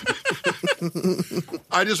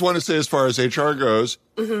 I just want to say, as far as HR goes,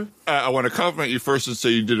 I want to compliment you first and say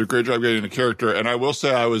you did a great job getting the character. And I will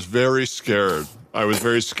say I was very scared. I was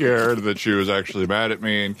very scared that she was actually mad at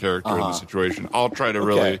me in character in the situation. I'll try to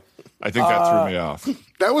really. I think that threw me off.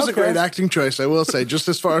 That was a great acting choice, I will say. Just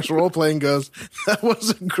as far as role playing goes, that was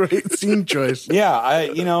a great scene choice. Yeah,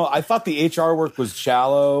 I thought the HR work was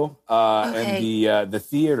shallow, and the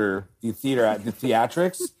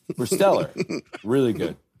theatrics were stellar, really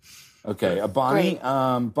good. Okay, Bonnie,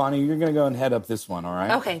 Bonnie, you're gonna go and head up this one, all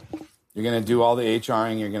right? Okay. You're gonna do all the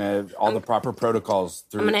HRing. You're gonna all the proper protocols.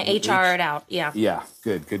 I'm gonna HR it out. Yeah. Yeah.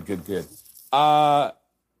 Good.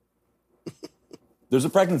 There's a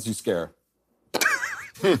pregnancy scare.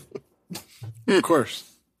 Of course.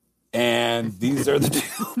 And these are the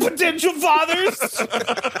two potential fathers.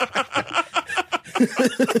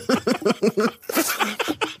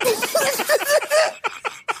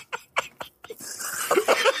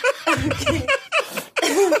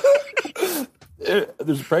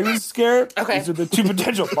 There's a pregnancy scare. Okay. These are the two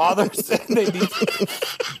potential fathers. And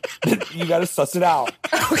you got to suss it out.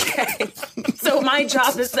 Okay. So my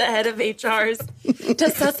job as the head of HR's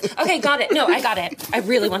to suss. Okay, got it. No, I got it. I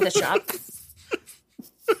really want this job.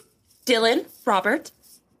 Dylan, Robert,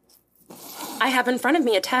 I have in front of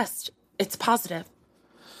me a test. It's positive.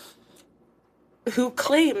 Who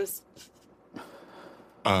claims?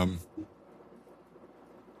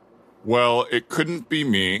 Well, it couldn't be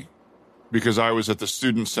me because I was at the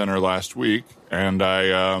student center last week and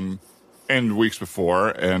and weeks before,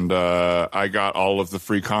 and I got all of the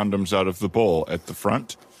free condoms out of the bowl at the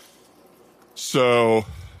front. So,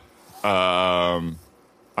 I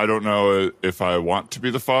don't know if I want to be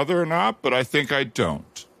the father or not, but I think I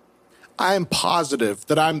don't. I'm positive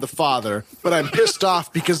that I'm the father, but I'm pissed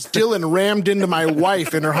off because Dylan rammed into my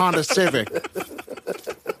wife in her Honda Civic.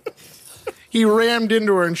 He rammed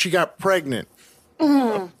into her and she got pregnant.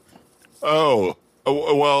 Oh,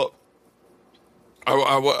 well,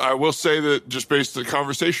 I will say that just based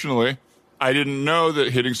conversationally, I didn't know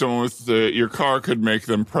that hitting someone with your car could make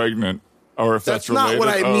them pregnant. Or if that's related. Not what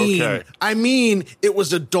I mean. Okay. I mean, it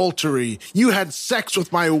was adultery. You had sex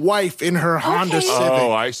with my wife in her Honda Civic.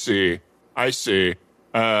 Oh, I see.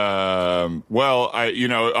 Well,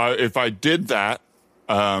 if I did that,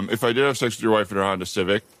 if I did have sex with your wife in her Honda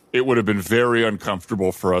Civic, it would have been very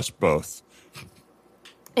uncomfortable for us both.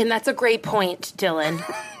 And that's a great point, Dylan.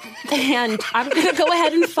 And I'm going to go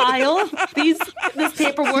ahead and file this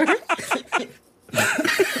paperwork.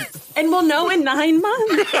 And we'll know in 9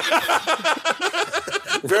 months.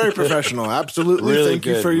 Very professional. Absolutely. Really Thank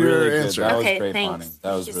good, you for your really good. answer. That was Okay, great, thanks. Bonnie.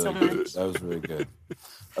 That was Thank you really so good. much. That was really good.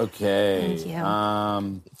 Okay. Thank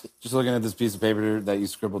you. Just looking at this piece of paper that you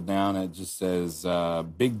scribbled down, it just says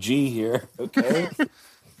Big G here. Okay.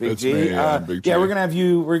 Big That's G. me, Big G. Yeah, we're gonna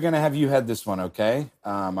have you head this one, okay?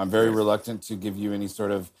 I'm very reluctant to give you any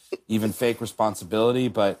sort of even fake responsibility,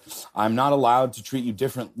 but I'm not allowed to treat you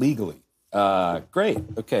different legally. Great.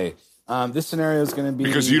 Okay. This scenario is gonna be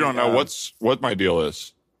Because you don't know what my deal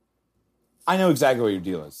is. I know exactly what your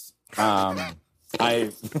deal is.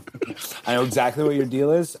 I know exactly what your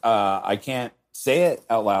deal is. I can't say it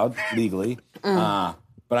out loud legally, but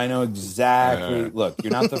I know exactly. Look,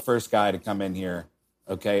 you're not the first guy to come in here,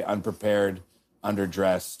 okay, unprepared,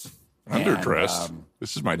 underdressed. Underdressed.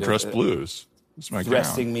 This is my dress blues. This is my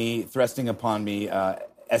gown. Thrusting upon me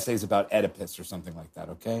essays about Oedipus or something like that,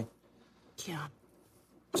 okay? Yeah.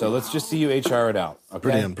 So let's just see you HR it out, okay?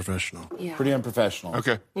 Pretty unprofessional. Yeah. Pretty unprofessional.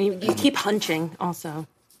 Okay. And you keep hunching also.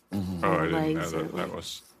 Oh, I didn't know Legs that. or That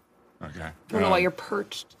was okay. I don't know why you're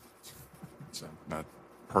perched. I'm not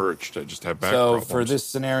perched. I just have back So problems. for this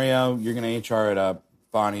scenario, you're going to HR it up.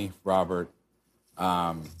 Bonnie, Robert,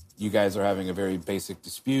 you guys are having a very basic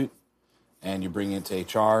dispute, and you bring it to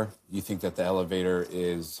HR. You think that the elevator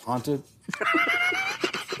is haunted.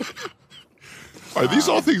 Are these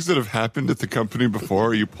all things that have happened at the company before?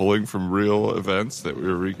 Are you pulling from real events that we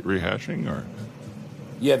were rehashing, or?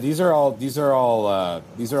 Yeah, these are all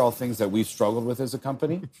things that we've struggled with as a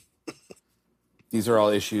company. These are all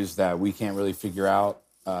issues that we can't really figure out,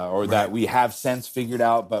 or that we have since figured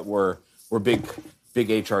out, but we're big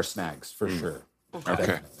HR snags for sure. Okay.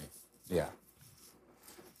 Definitely. Yeah.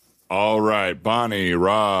 All right, Bonnie,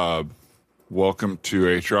 Rob, welcome to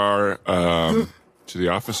HR, to the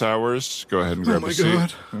office hours. Go ahead and grab a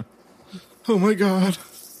seat. God. Oh my God.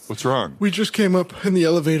 What's wrong? We just came up in the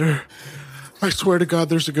elevator. I swear to God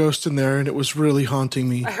there's a ghost in there and it was really haunting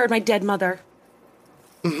me. I heard my dead mother.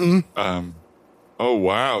 Oh,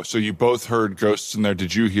 wow. So you both heard ghosts in there.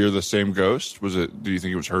 Did you hear the same ghost? Do you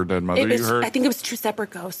think it was her dead mother you heard? I think it was two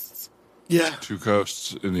separate ghosts. Yeah. Two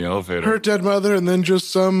ghosts in the elevator. Her dead mother and then just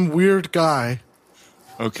some weird guy.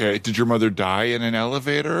 Okay. Did your mother die in an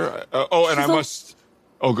elevator?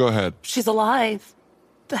 Go ahead. She's alive.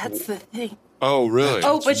 That's the thing. Oh, really?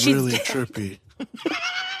 Oh, but she's Really dead. trippy.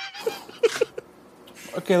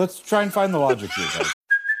 Okay, let's try and find the logic here, guys.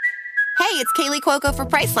 Hey, it's Kaylee Cuoco for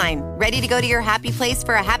Priceline. Ready to go to your happy place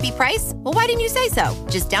for a happy price? Well, why didn't you say so?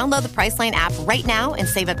 Just download the Priceline app right now and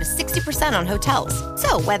save up to 60% on hotels.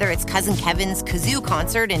 So whether it's Cousin Kevin's Kazoo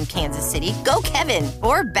Concert in Kansas City, go Kevin,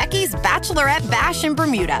 or Becky's Bachelorette Bash in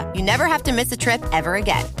Bermuda, you never have to miss a trip ever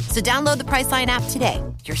again. So download the Priceline app today.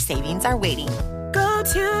 Your savings are waiting. Go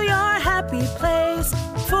to your happy place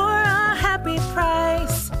for a happy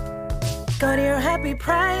price. Go to your happy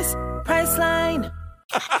price, Priceline.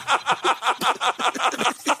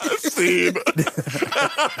 Scene.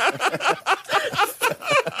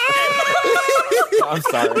 I'm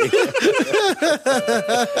sorry.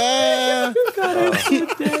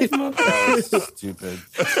 That was stupid.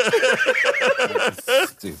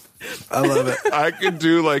 Stupid. I love it.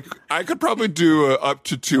 I could probably do a up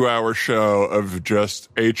to 2-hour show of just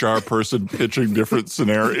HR person pitching different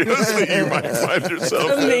scenarios that you might find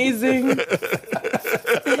yourself in. Amazing.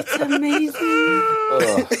 It's amazing.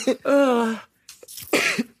 Ugh.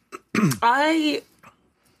 I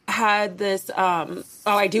had this, I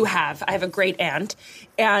have a great aunt,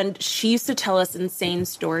 and she used to tell us insane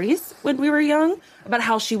stories when we were young about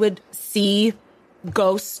how she would see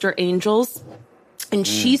ghosts or angels. And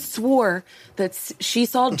she swore that she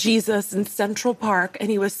saw Jesus in Central Park and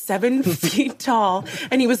he was 7 feet tall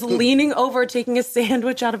and he was leaning over, taking a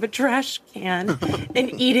sandwich out of a trash can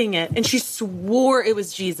and eating it. And she swore it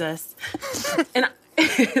was Jesus. And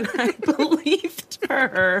I believed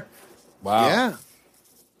her. Wow. Yeah.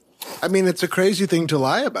 I mean, it's a crazy thing to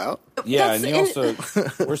lie about. Yeah, and you also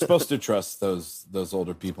we're supposed to trust those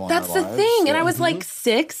older people in That's our the lives. thing. And Yeah. I was like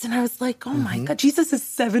 6 and I was like, oh my God, Jesus is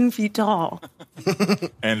 7 feet tall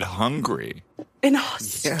And hungry. and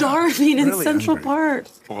starving in really Central hungry.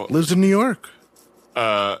 Park. Lives in New York.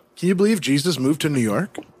 Can you believe Jesus moved to New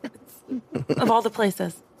York? Of all the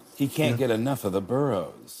places. He can't get enough of the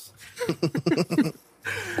burrows.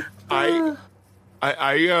 I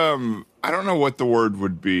don't know what the word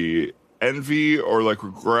would be. Envy or like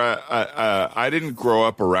regret. I didn't grow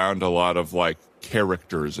up around a lot of like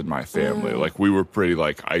characters in my family. Like we were pretty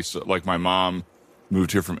like like my mom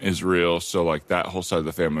moved here from Israel, so like that whole side of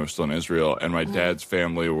the family was still in Israel, and my dad's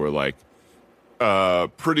family were like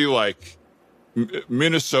pretty like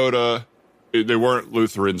Minnesota. They weren't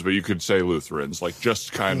Lutherans, but you could say Lutherans, like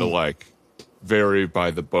just kind of like very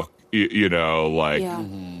by the book, you know, like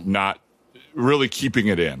not really keeping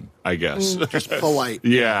it in, I guess. Just polite.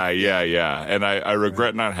 Yeah. And I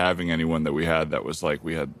regret not having anyone that we had that was like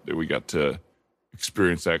we got to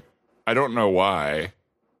experience that. I don't know why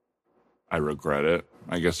I regret it.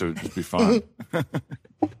 I guess it would just be fun.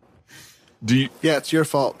 Yeah, it's your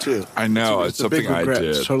fault too. I know. It's a big something I regret.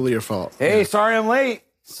 did. It's totally your fault. Hey, sorry I'm late.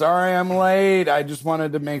 I just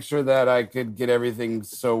wanted to make sure that I could get everything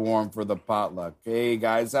so warm for the potluck. Hey,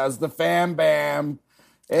 guys, how's the fam bam?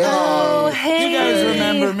 Hey. Oh, hey. You guys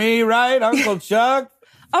remember me, right? Uncle Chuck?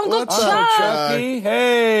 Uncle What's Chuck. up, Chuck? Chucky?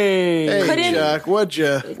 Hey. Hey, Couldn't- Chuck, what'd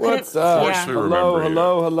you What's up? course we Hello, remember you.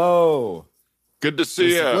 hello. Good to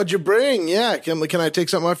see you. what'd you bring? Yeah, can I take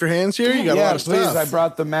something off your hands here? You got a Yeah, lot of please. stuff. I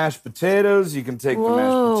brought the mashed potatoes. You can take the Whoa.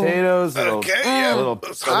 mashed potatoes. Okay, yeah. Little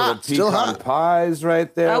It's little hot, still pecan hot. pies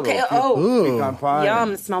right there. Okay, Little Ooh. pecan pie.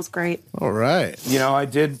 Yum, smells great. All right. You know, I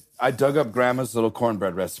dug up Grandma's little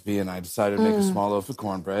cornbread recipe, and I decided to make a small loaf of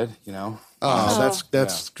cornbread. You know, Oh,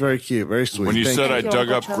 that's very cute, very sweet. When you Thank said you. I you, dug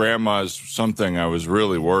Uncle up Chuck. Grandma's something, I was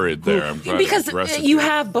really worried there. I'm trying Because to address it you here.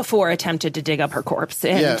 have before attempted to dig up her corpse,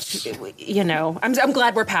 and Yes. you know, I'm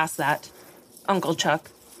glad we're past that, Uncle Chuck.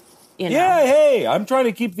 You know. yeah. Hey, I'm trying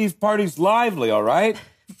to keep these parties lively. All right.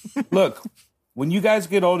 Look, when you guys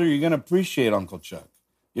get older, you're gonna appreciate Uncle Chuck.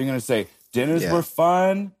 You're gonna say dinners Yeah. were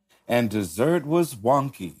fun and dessert was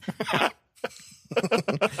wonky.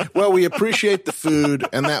 Well, we appreciate the food,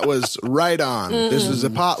 and that was right on. This is a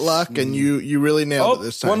potluck, and you really nailed it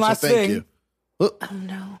this time. one last so thank thing. you. Oh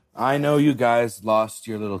no. I know you guys lost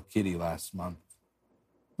your little kitty last month.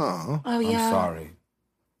 Oh, Oh yeah. I'm sorry.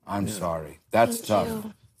 I'm sorry. That's Thank tough.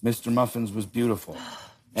 you. Mr. Muffins was beautiful.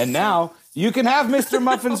 And now you can have Mr.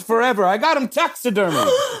 Muffins forever. I got him taxidermy.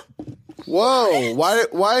 whoa!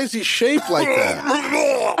 Why is he shaped like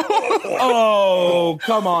that? Oh,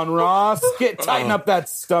 come on, Ross. Tighten up that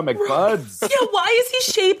stomach, buds. Yeah, why is he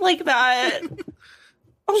shaped like that?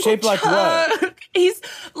 Uncle Shaped like what? Chuck. He's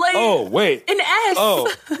like Oh, wait. an S.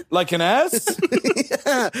 Oh, like an S?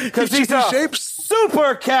 Because he's a shaped.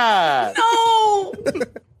 super cat. No.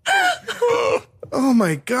 Oh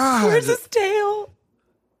my God! Where's his tail?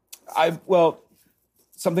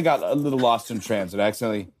 Something got a little lost in transit. I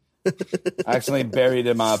accidentally buried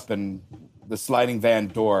him up, and the sliding van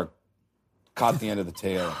door caught the end of the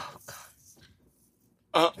tail.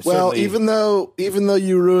 Well, Certainly- even though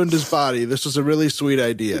you ruined his body, this was a really sweet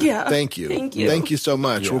idea. Yeah. Thank you. Thank you. so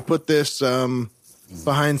much. Yeah. We'll put this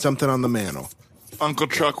behind something on the mantle. Uncle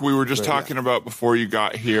Chuck, we were just talking about before you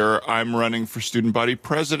got here. I'm running for student body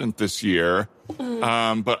president this year,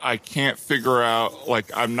 but I can't figure out,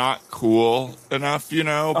 like, I'm not cool enough, you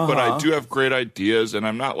know, but I do have great ideas, and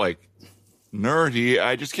I'm not, like, nerdy.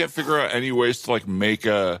 I just can't figure out any ways to, like, make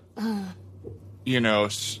a,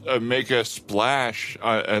 make a splash,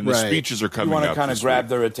 and the Right. speeches are You coming want to up kind of this grab week.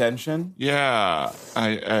 their attention? Yeah,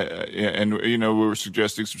 and we were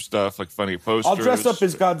suggesting some stuff like funny posters. I'll dress up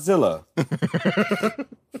as Godzilla.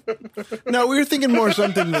 No, we were thinking more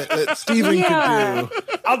something that Steven Yeah. could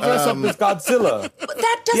do. I'll dress up as Godzilla.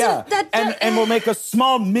 That doesn't. Yeah, That and we'll make a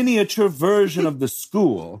small miniature version of the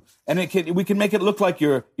school, and we can make it look like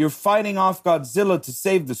you're fighting off Godzilla to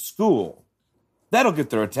save the school. That'll get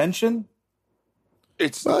their attention.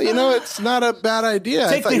 It's Well, it's not a bad idea.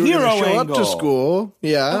 Take I thought the you were gonna hero show up to angle. school.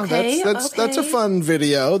 Yeah, Okay, that's a okay. fun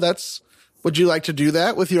video. Would you like to do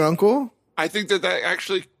that with your uncle? I think that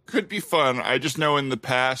actually could be fun. I just know in the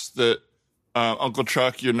past that Uncle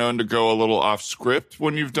Chuck, you're known to go a little off script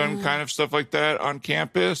when you've done kind of stuff like that on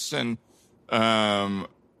campus, and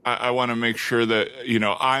I want to make sure that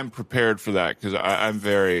I'm prepared for that because I'm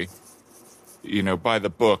very, by the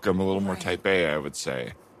book. I'm a little more type A, I would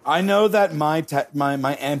say. I know that my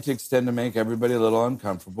antics tend to make everybody a little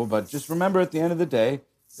uncomfortable, but just remember, at the end of the day,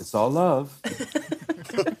 it's all love.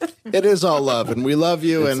 It is all love, and we love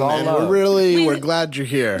you, It's and, all and love. we're glad you're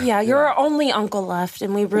here. Yeah, you're our only uncle left,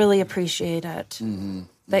 and we really appreciate it.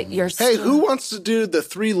 That you're. Hey, still- who wants to do the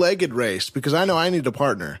 3-legged race? Because I know I need a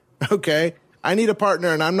partner. Okay, I need a partner,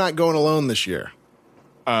 and I'm not going alone this year.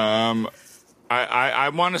 I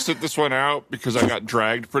want to sit this one out because I got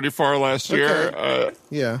dragged pretty far last year.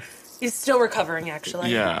 Yeah, He's still recovering,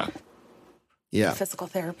 actually. Yeah. yeah. Physical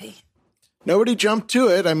therapy. Nobody jumped to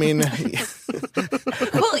it. I mean, Well,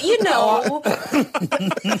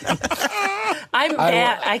 I'm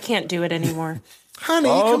bad. I can't do it anymore. honey,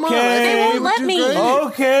 come on. Okay. They won't let do me. great.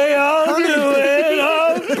 Okay, I'll do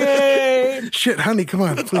it. Okay. Shit, honey, come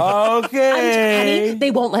on. Please. Okay. Honey,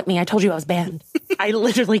 they won't let me. I told you I was banned. I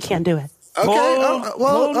literally can't do it. Okay.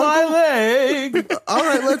 Pull my leg. All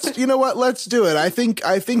right. Let's. You know what? Let's do it. I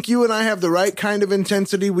think you and I have the right kind of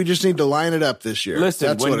intensity. We just need to line it up this year. Listen,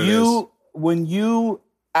 That's what it is. when you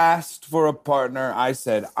asked for a partner, I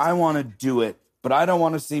said I want to do it, but I don't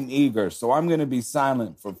want to seem eager, so I'm going to be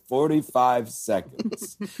silent for 45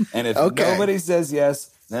 seconds. And if Okay. nobody says yes,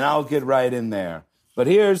 then I'll get right in there. But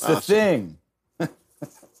here's the thing. It's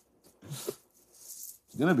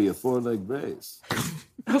going to be a 4-leg race.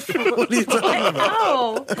 What are you talking about?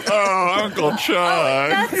 Oh, Oh, Uncle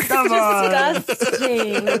Chuck. that's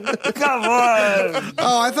disgusting. Come on.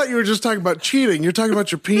 Oh, I thought you were just talking about cheating. You're talking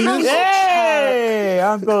about your penis. Hey!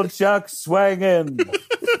 Uncle Chuck swinging.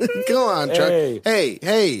 Go on, Chuck. Hey.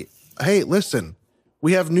 Hey, listen.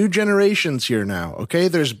 We have new generations here now, okay?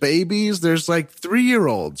 There's babies, there's like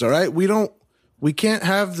 3-year-olds, all right? We can't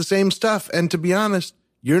have the same stuff. And to be honest,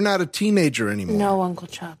 you're not a teenager anymore. No, Uncle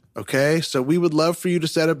Chuck. Okay? So we would love for you to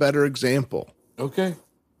set a better example. Okay.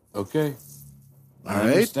 All I right?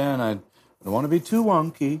 understand. I don't want to be too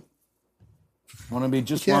wonky. I want to be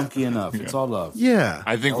just wonky enough. It's all love. Yeah.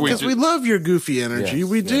 I think Because we love your goofy energy. Yes,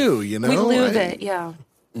 we yes. do, you know? We lose it, yeah.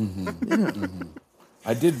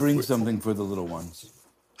 I did bring something for the little ones.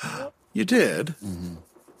 You did?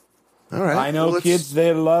 All right. I know Well, let's- kids,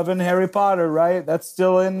 they're loving Harry Potter, right? That's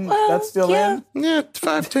still in. Well, That's still yeah. in. Yeah,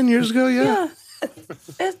 5-10 years ago, yeah. Yeah.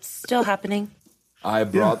 It's still happening. I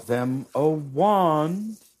brought them a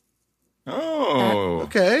wand. Oh.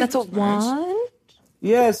 Okay. That's a wand?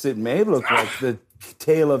 Yes, it may look like the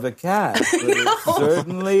tail of a cat, but it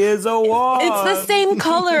certainly is a wand. It's the same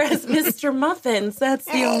color as Mr. Muffins. That's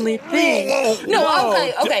the only thing. No,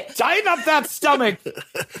 okay. Tighten up that stomach.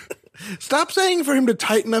 Stop saying for him to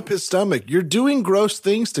tighten up his stomach. You're doing gross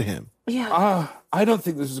things to him. Yeah. I don't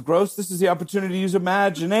think this is gross. This is the opportunity to use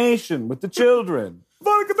imagination with the children.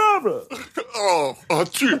 Abracadabra. Oh,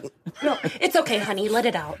 gee. No, it's okay, honey. Let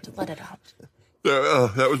it out. Let it out.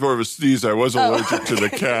 That was more of a sneeze. I was allergic to the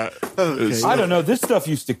cat. I don't know. This stuff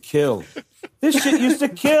used to kill. This shit used to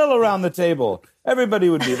kill around the table. Everybody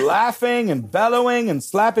would be laughing and bellowing and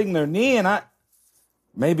slapping their knee, and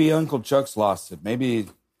maybe Uncle Chuck's lost it. Maybe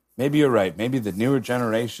you're right. Maybe the newer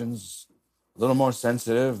generation's a little more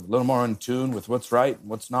sensitive, a little more in tune with what's right and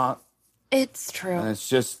what's not. It's true. And it's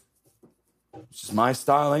just my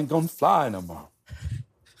style ain't gonna fly no more.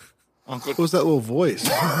 What was that little voice?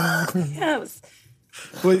 Yeah, it was,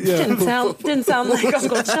 Well, yeah. didn't sound like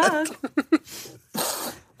Uncle Chuck.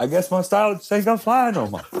 I guess my style just ain't gonna fly no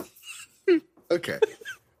more. Okay.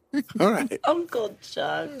 All right. Uncle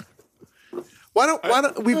Chuck. Why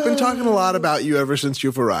don't we've been talking a lot about you ever since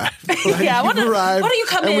you've arrived. Yeah, why You've arrived, don't you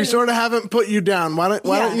come and in? we sort of haven't put you down. Why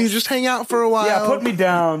don't you just hang out for a while? Yeah, put me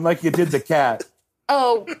down like you did the cat.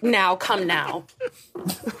 Oh, come now.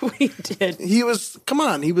 We did. He was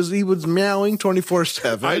meowing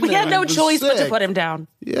 24/7. We had no choice but to put him down.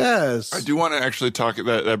 Yes. I do want to actually talk.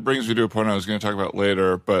 That brings me to a point I was going to talk about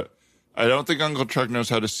later, but I don't think Uncle Chuck knows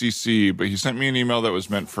how to CC. But he sent me an email that was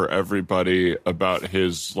meant for everybody about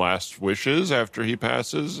his last wishes after he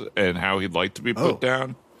passes and how he'd like to be put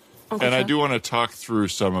down. Uncle And I Chuck? do want to talk through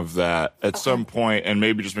some of that at some point, and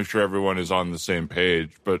maybe just make sure everyone is on the same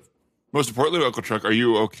page. But most importantly, Uncle Chuck, are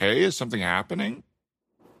you okay? Is something happening,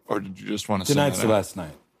 or did you just want to? Tonight's the last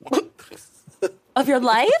night. Of your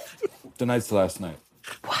life? Tonight's the last night.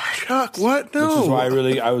 Chuck, what? No. Which is why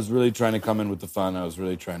I was really trying to come in with the fun. I was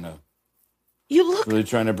really trying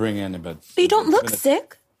to bring in, but You don't look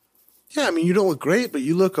sick. Yeah, I mean, you don't look great, but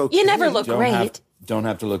you look okay. You never look great. Don't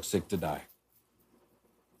have to look sick to die.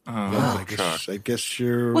 I guess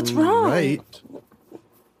you're What's wrong? right.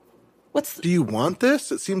 What's Do you want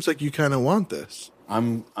this? It seems like you kind of want this.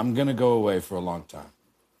 I'm gonna go away for a long time.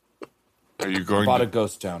 Are you I going? bought a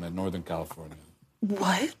ghost town in Northern California.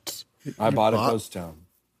 what? I bought a ghost town.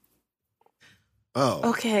 Oh.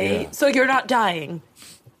 Okay, Yeah. so you're not dying.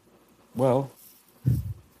 Well,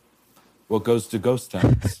 what goes to ghost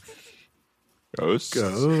towns? Ghosts?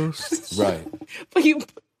 Ghosts. Right. But you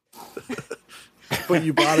But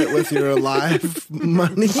you bought it with your alive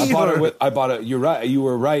money? I bought it. You're right. You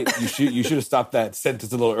were right. You should have stopped that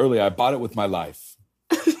sentence a little earlier. I bought it with my life.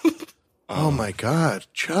 Oh my God,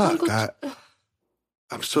 Chuck!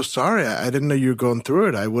 I'm so sorry. I didn't know you were going through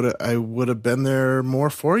it. I would have been there more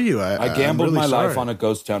for you. I gambled I'm really my life sorry. on a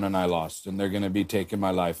ghost town and I lost. And they're going to be taking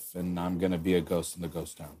my life, and I'm going to be a ghost in the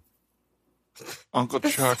ghost town. Uncle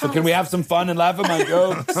Chuck. So can we have some fun and laugh at my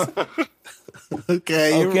jokes?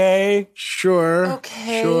 Okay. Okay. Sure.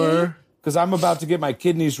 Okay. Sure. Because I'm about to get my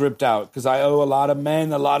kidneys ripped out because I owe a lot of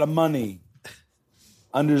men a lot of money.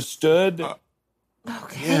 Understood?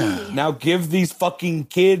 okay? Now give these fucking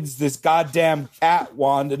kids this goddamn cat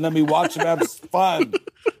wand and let me watch them have fun.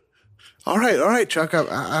 All right, Chuck.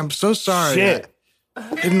 I'm so sorry. Shit.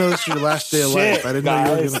 I didn't know this was your last day of Shit, life. I didn't know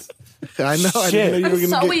you were guys. gonna. I know. I didn't know you were I'm gonna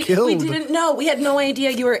sorry, get killed. we didn't know. We had no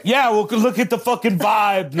idea you were. Yeah, well, look at the fucking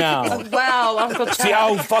vibe now. Wow, Uncle Chuck. See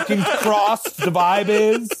how fucking crossed the vibe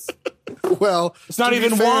is? Well, It's not to be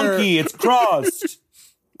even fair- wonky, it's crossed.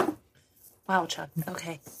 Wow, Chuck.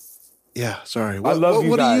 Okay. Yeah, sorry. I love you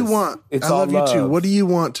What do you guys. want? It's I love all you too. love. What do you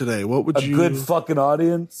want today? What would A you? good fucking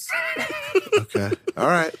audience. Okay. All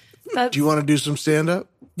right. That's, Do you want to do some stand up?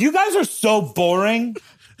 You guys are so boring.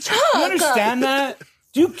 Chuck. You understand that?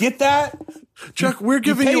 Do you get that? Chuck, we're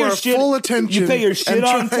giving pay you your our shit- full attention. You pay your shit and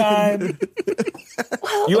on try- time.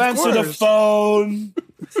 You answer the course. phone.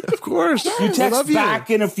 Of course. You I text love you. back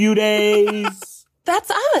in a few days.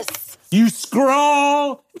 That's us. You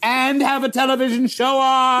scroll and have a television show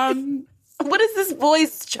on. What is this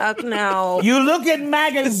voice, Chuck, now? You look at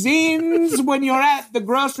magazines when you're at the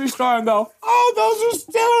grocery store and go, oh, those are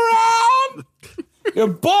still around. You're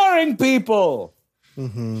boring people.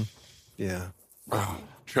 Yeah.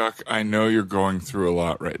 Chuck, I know you're going through a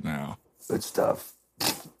lot right now. Good stuff.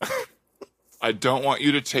 I don't want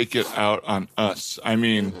you to take it out on us. I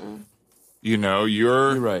mean, you know,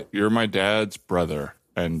 you're right. You're my dad's brother,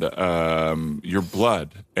 and you're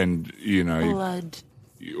blood, and you know, Blood.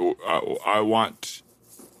 I want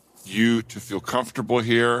you to feel comfortable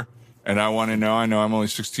here, and I want to know. I know I'm only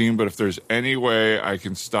 16, but if there's any way I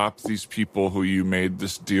can stop these people who you made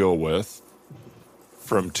this deal with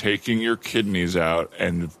from taking your kidneys out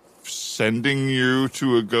and sending you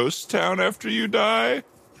to a ghost town after you die,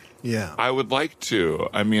 Yeah. I would like to.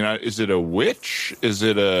 I mean, is it a witch? Is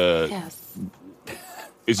it a? Yes.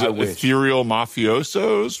 Is I it wish. ethereal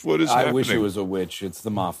mafiosos? What is I happening? wish it was a witch. It's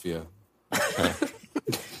the mafia.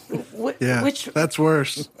 Yeah. Which That's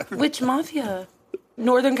worse. mafia?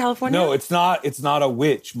 Northern California? No, it's not. It's not a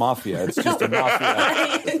witch mafia. It's just a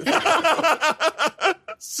mafia.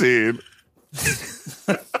 Scene.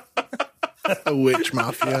 A witch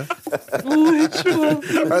mafia.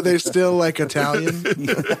 Are they still like Italian?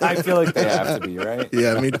 I feel like they have to be, right?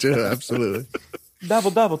 Yeah, me too. Absolutely.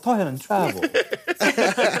 Double, toil and travel.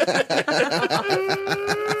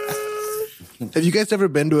 Have you guys ever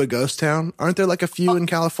been to a ghost town? Aren't there like a few in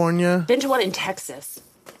California? Been to one in Texas.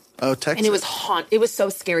 Oh, Texas. And it was it was so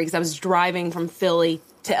scary because I was driving from Philly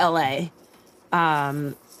to LA.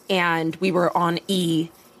 And we were on E,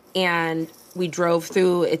 and we drove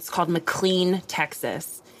through, it's called McLean,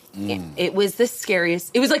 Texas. It was the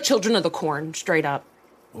scariest. It was like Children of the Corn, straight up.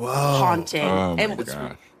 Whoa. Haunting. Oh my And it was-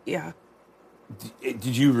 gosh. Yeah.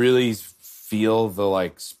 Did you really feel the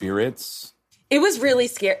like spirits? It was really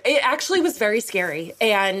scary. It actually was very scary.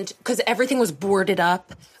 And because everything was boarded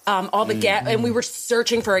up, all the gas, and we were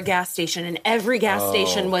searching for a gas station, and every gas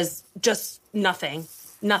station was just nothing.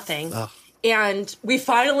 And we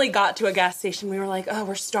finally got to a gas station. We were like, oh,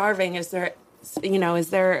 we're starving. Is there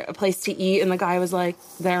a place to eat? And the guy was like,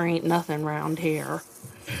 there ain't nothing around here.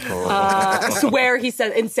 I swear he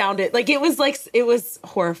said and sounded like it was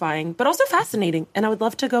horrifying, but also fascinating. And I would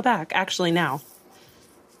love to go back actually now.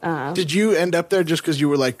 Did you end up there just because you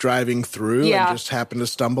were like driving through Yeah. and just happened to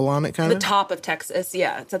stumble on it kind The of? top of Texas.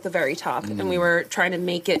 Yeah, it's at the very top. And we were trying to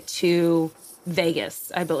make it to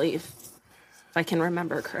Vegas, I believe, if I can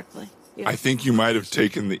remember correctly. Yeah. I think you might have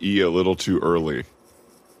taken the E a little too early.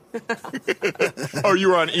 Oh, you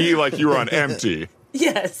were on E like you were on empty.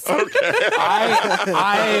 Yes. I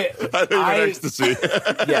I think ecstasy.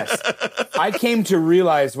 yes. I came to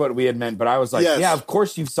realize what we had meant, but I was like, Yes. yeah, of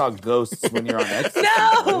course you saw ghosts when you're on ecstasy.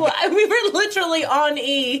 No, we were literally on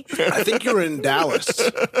E. I think you were in Dallas.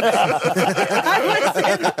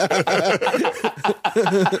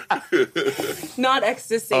 Not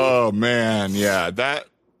ecstasy. Oh man, yeah. That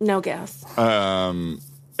No gas.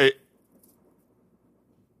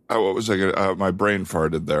 what was I gonna? My brain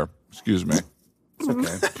farted there. Excuse me.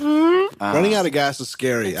 It's okay. Running out of gas is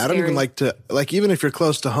scary. I don't even scary. like to, like, even if you're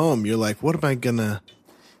close to home, you're like, what am I gonna?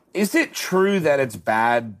 Is it true that it's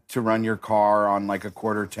bad to run your car on like a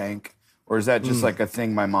quarter tank? Or is that just like a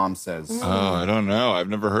thing my mom says? You Oh, I don't know. I've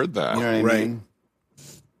never heard that. know what I Right. mean?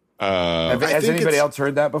 I Has think anybody it's- else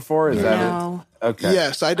heard that before? Is that No. it? Okay.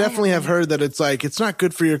 Yes, I definitely have heard that it's like, it's not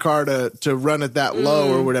good for your car to run it that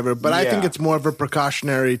low or whatever, but I think Yeah. it's more of a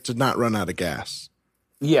precautionary to not run out of gas.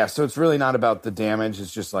 Yeah, so it's really not about the damage.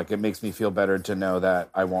 It's just like it makes me feel better to know that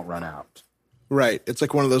I won't run out. Right. It's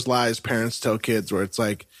like one of those lies parents tell kids where it's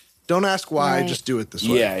like, don't ask why, Right. just do it this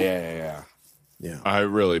way. Yeah. Yeah. I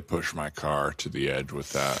really push my car to the edge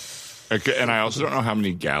with that. And I also don't know how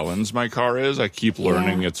many gallons my car is. I keep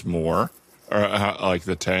learning it's more, or like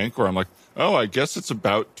the tank, where I'm like, oh, I guess it's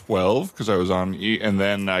about 12 because I was on E, and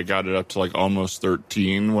then I got it up to like almost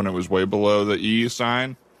 13 when it was way below the E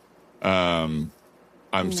sign.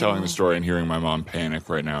 I'm telling the story and hearing my mom panic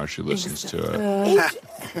right now as she listens to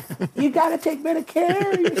it. You got to take better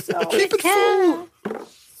care of yourself. Keep it full.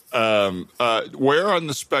 Where on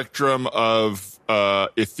the spectrum of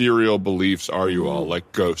ethereal beliefs are you all?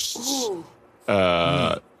 Like ghosts,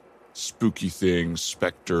 spooky things,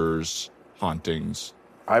 specters, hauntings.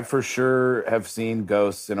 I for sure have seen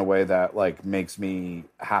ghosts in a way that like makes me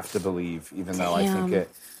have to believe, even though I think Damn. it.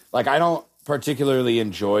 Like I don't particularly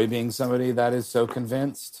enjoy being somebody that is so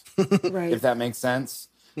convinced, Right. if that makes sense.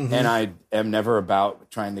 and I am never about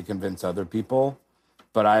trying to convince other people.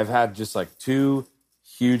 But I've had just like two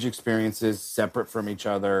huge experiences separate from each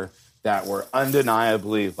other that were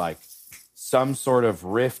undeniably like some sort of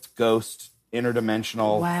rift, ghost,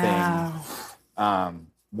 interdimensional thing.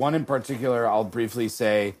 One in particular, I'll briefly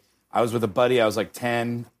say, I was with a buddy. I was like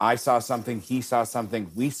 10. I saw something. He saw something.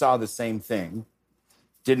 We saw the same thing.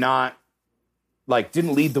 Didn't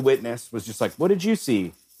lead the witness. Was just like, what did you see?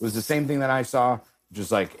 It was the same thing that I saw. Just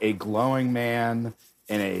like a glowing man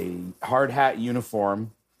in a hard hat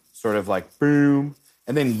uniform, sort of like boom.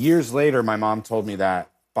 And then years later, my mom told me that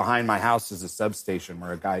behind my house is a substation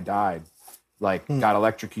where a guy died, got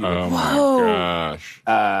electrocuted. Oh my gosh.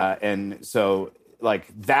 And so like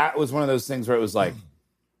that was one of those things where it was like,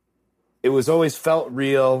 it was always felt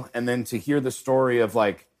real. And then to hear the story of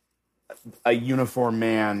like a uniformed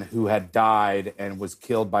man who had died and was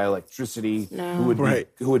killed by electricity, who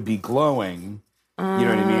would be glowing. You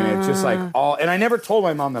know what I mean? It's just like and I never told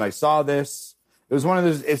my mom that I saw this. It was one of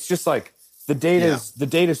those, it's just like the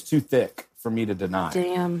data's too thick for me to deny.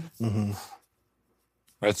 Damn. Mm-hmm.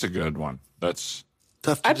 That's a good one. That's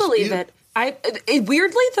tough to I believe dispute. it.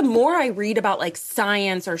 Weirdly, the more I read about like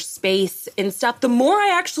science or space and stuff, the more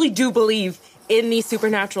I actually do believe in these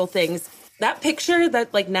supernatural things. That picture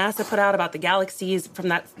that like NASA put out about the galaxies from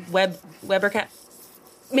that Weber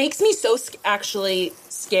makes me so actually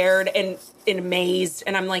scared and amazed.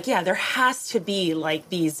 And I'm like, yeah, there has to be like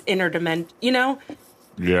these interdimensional, you know?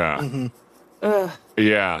 Yeah. Mm-hmm.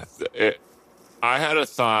 Yeah. I had a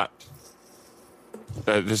thought.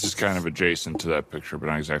 This is kind of adjacent to that picture, but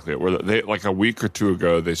not exactly. Where they like a week or two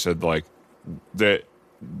ago, they said like that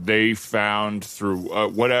they found through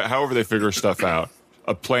however they figure stuff out,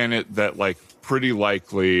 a planet that like pretty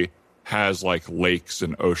likely has like lakes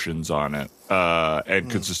and oceans on it, and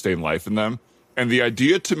could sustain life in them. And the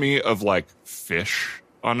idea to me of like fish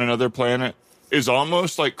on another planet is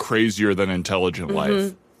almost like crazier than intelligent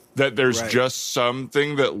life. That there's just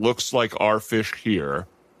something that looks like our fish here,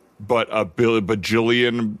 but a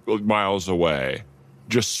bajillion miles away,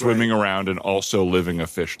 just swimming around and also living a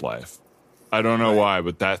fish life. I don't know why,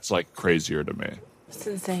 but that's like crazier to me. It's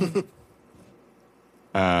insane.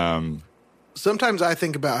 Sometimes I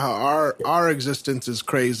think about how our existence is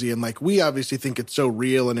crazy, and like we obviously think it's so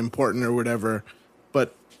real and important or whatever,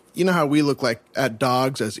 but you know how we look like at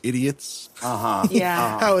dogs as idiots?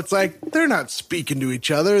 Yeah. How it's like they're not speaking to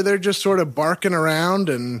each other, they're just sort of barking around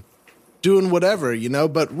and doing whatever, you know?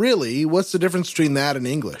 But really, what's the difference between that and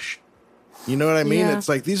English? You know what I mean? Yeah. It's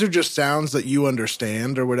like these are just sounds that you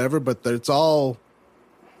understand or whatever, but it's all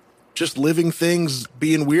just living things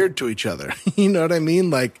being weird to each other. You know what I mean?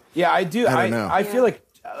 Like, yeah, I do. I don't know. I feel like,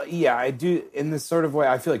 I do in this sort of way.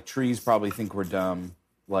 I feel like trees probably think we're dumb.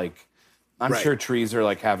 Like, I'm sure trees are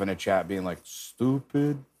like having a chat, being like,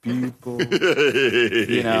 stupid people.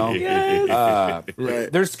 You know? Yes.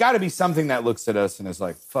 There's got to be something that looks at us and is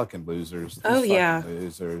like, fucking losers. These fucking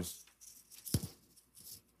losers.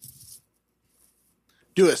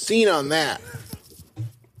 do a scene on that.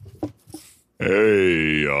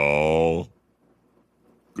 Hey, y'all.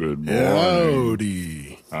 Good morning.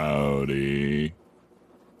 Howdy. Howdy.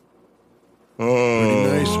 Pretty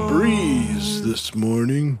nice breeze this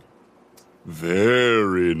morning.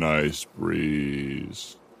 Very nice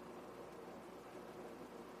breeze.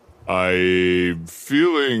 I'm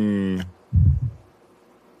feeling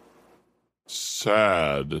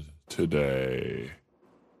sad today.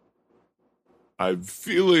 I'm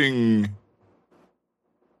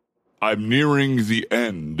nearing the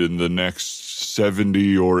end in the next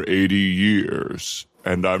 70 or 80 years,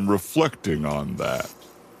 and I'm reflecting on that.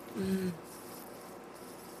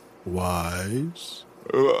 Wise.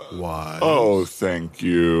 Wise. Oh, thank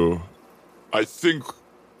you. I think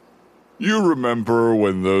you remember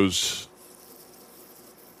when those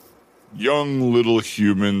young little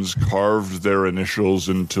humans carved their initials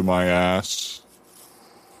into my ass?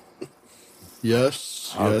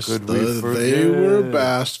 Yes, How yes, could we they forget? were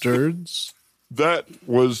bastards. That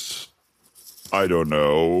was, I don't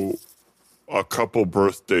know, a couple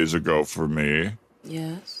birthdays ago for me.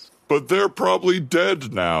 Yes. But they're probably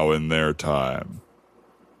dead now in their time.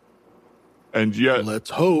 And yet,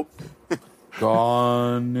 Let's hope.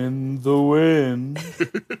 Gone in the wind.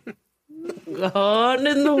 Gone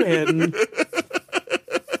in the wind.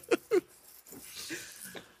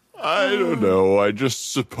 I don't know. I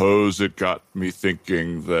just suppose it got me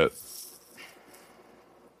thinking that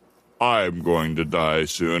I'm going to die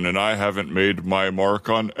soon, and I haven't made my mark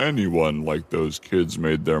on anyone like those kids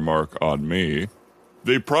made their mark on me.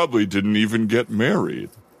 They probably didn't even get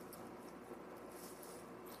married.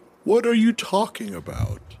 What are you talking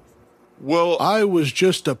about? Well, I was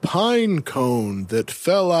just a pine cone that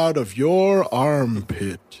fell out of your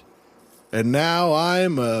armpit. And now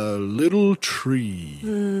I'm a little tree.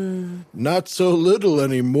 Not so little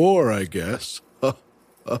anymore, I guess.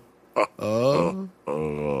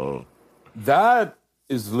 That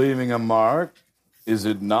is leaving a mark, is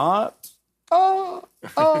it not? I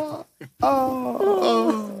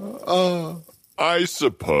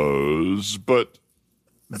suppose, but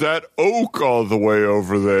that oak all the way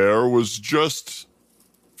over there was just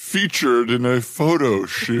featured in a photo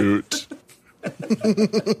shoot.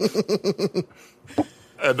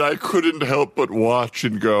 And I couldn't help but watch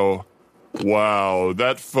and go, wow,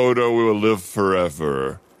 that photo will live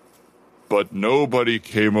forever. But nobody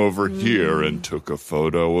came over here and took a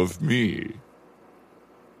photo of me.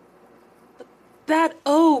 That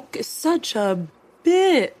oak is such a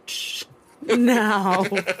bitch now.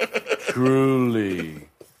 Truly.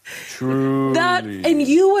 And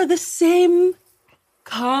you are the same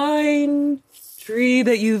kind tree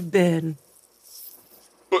that you've been.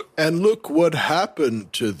 And look what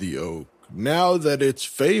happened to the oak. Now that it's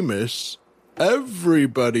famous,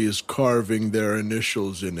 everybody's carving their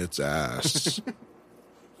initials in its ass.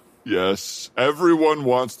 Yes, everyone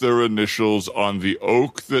wants their initials on the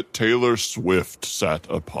oak that Taylor Swift sat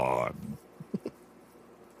upon.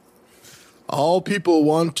 All people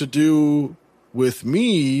want to do with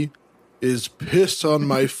me is piss on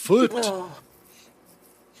my foot.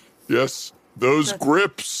 Yes, those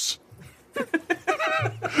grips.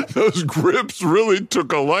 Those grips really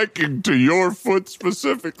took a liking to your foot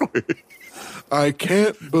specifically. I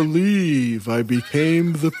can't believe I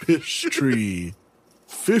became the piss tree.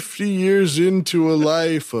 50 years into a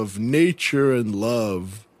life of nature and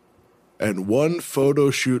love, and one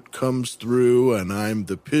photo shoot comes through and I'm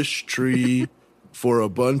the piss tree for a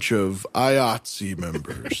bunch of IATSE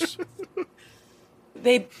members.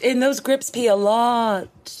 And those grips pee a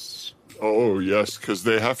lot. Oh, yes, because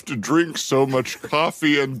they have to drink so much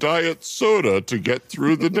coffee and diet soda to get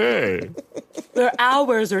through the day. Their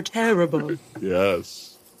hours are terrible.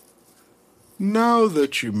 Yes. Now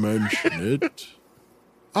that you mention it,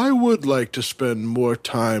 I would like to spend more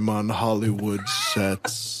time on Hollywood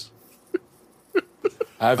sets.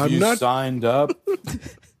 Have you signed up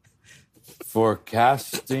for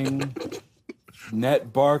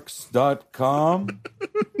castingnetbarks.com?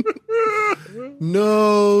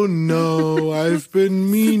 No, I've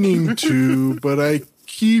been meaning to, but I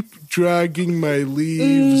keep dragging my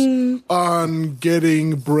leaves on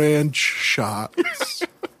getting branch shots.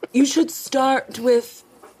 You should start with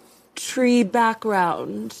tree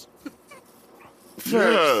background.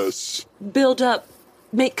 Yes. Build up,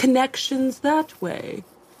 make connections that way.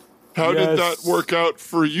 How did that work out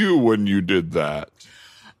for you when you did that?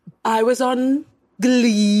 I was on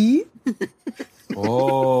Glee.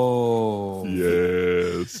 Oh.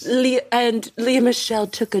 Yes. And Leah Michelle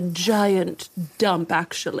took a giant dump,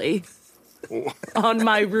 actually, on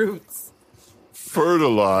my roots.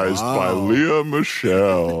 Fertilized by Leah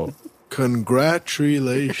Michelle.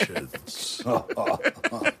 Congratulations.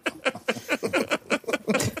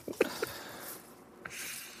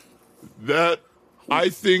 That, I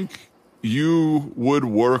think you would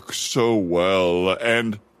work so well,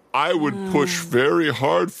 and I would push very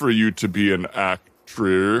hard for you to be an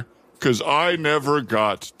actor, because I never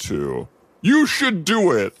got to. You should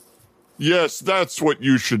do it. Yes, that's what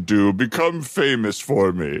you should do. Become famous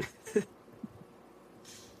for me.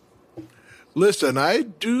 Listen, I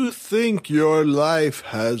do think your life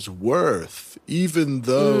has worth, even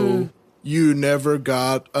though you never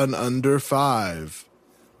got an under 5,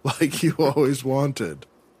 like you always wanted.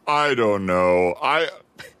 I don't know. I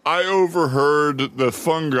overheard the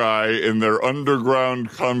fungi in their underground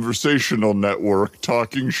conversational network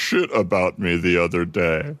talking shit about me the other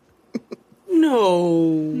day.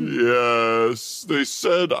 No. Yes, they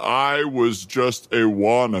said I was just a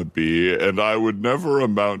wannabe and I would never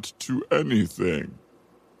amount to anything.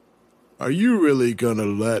 Are you really gonna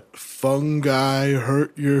let fungi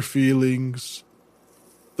hurt your feelings?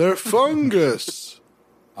 They're fungus.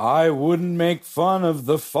 I wouldn't make fun of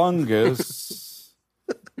the fungus.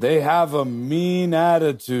 They have a mean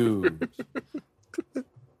attitude.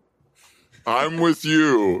 I'm with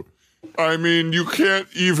you. I mean, you can't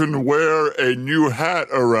even wear a new hat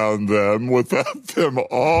around them without them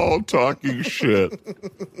all talking shit.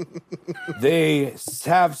 They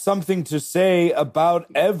have something to say about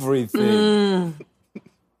everything.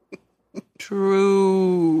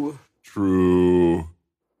 True. True.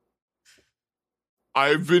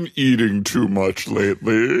 I've been eating too much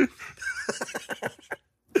lately.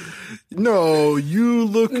 No, you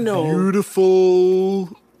look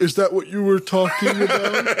beautiful Is that what you were talking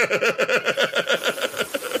about?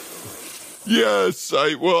 Yes,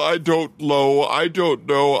 I don't know.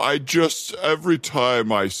 I just, every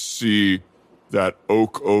time I see that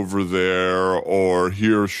oak over there or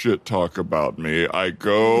hear shit talk about me, I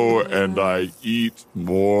go and I eat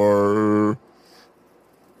more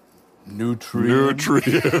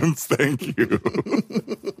nutrients. Thank you.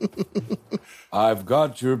 I've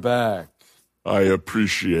got your back. I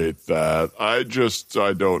appreciate that. I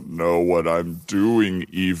don't know what I'm doing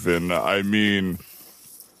even. I mean,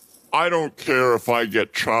 I don't care if I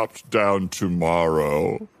get chopped down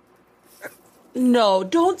tomorrow. No,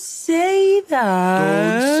 don't say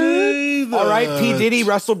that. All right, P. Diddy,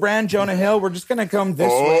 Russell Brand, Jonah Hill. We're just gonna come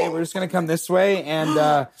this way. We're just gonna come this way, and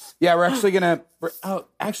yeah, we're actually gonna.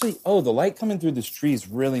 The light coming through this tree is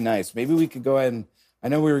really nice. Maybe we could go ahead and. I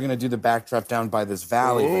know we were gonna do the backdrop down by this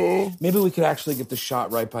valley. But maybe we could actually get the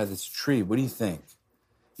shot right by this tree. What do you think?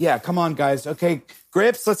 Yeah, come on, guys. Okay,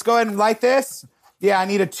 Grips, let's go ahead and light this. Yeah, I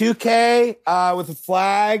need a 2K with a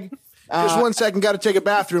flag. Just 1 second, got to take a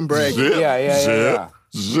bathroom break. Zip, Yeah.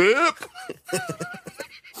 Zip.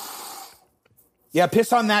 Yeah,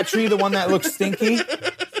 piss on that tree, the one that looks stinky.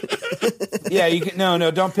 Yeah, you can. No,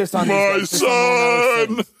 don't piss on My these guys. Piss on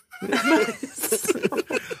the one that son.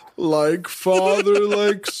 Like father,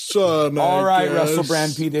 like son. All right, I guess. Russell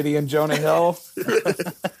Brand, P. Diddy, and Jonah Hill.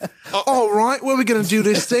 All right, well, we're going to do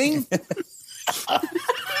this thing.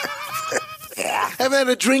 Haven't had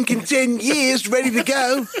a drink in 10 years, ready to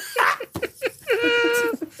go.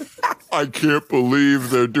 I can't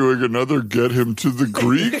believe they're doing another Get Him to the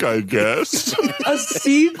Greek, I guess. A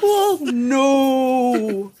sequel?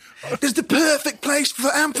 No. It's the perfect place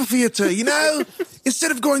for amphitheater, you know?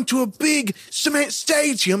 Instead of going to a big cement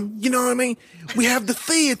stadium, you know what I mean? We have the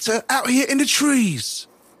theater out here in the trees.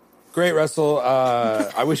 Great, Russell.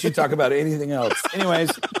 I wish you'd talk about anything else.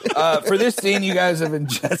 Anyways, for this scene, you guys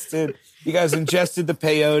ingested the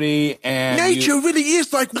peyote, and Nature really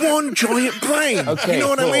is like one giant brain. Okay, you know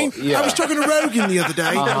what I cool. mean? Yeah. I was talking to Rogan the other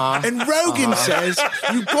day, and Rogan says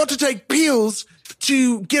you've got to take pills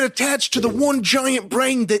to get attached to the one giant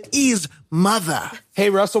brain that is mother.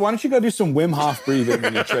 Hey, Russell, why don't you go do some Wim Hof breathing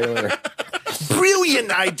in your trailer?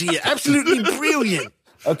 Brilliant idea. Absolutely brilliant.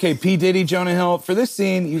 Okay, P. Diddy, Jonah Hill. For this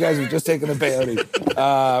scene, you guys have just taken the peyote.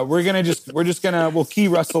 We'll key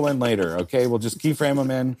Russell in later. Okay, we'll just keyframe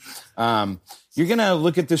him in. You're gonna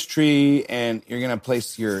look at this tree and you're gonna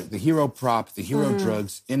place the hero prop, the hero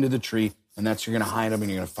drugs into the tree, and you're gonna hide them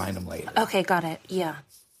and you're gonna find them later. Okay, got it. Yeah.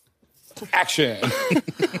 Action.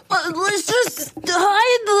 Let's just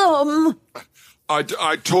hide them.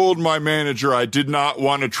 I told my manager I did not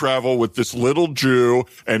want to travel with this little Jew,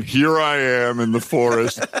 and here I am in the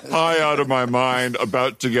forest, high out of my mind,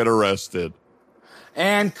 about to get arrested.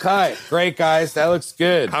 And cut. Great, guys. That looks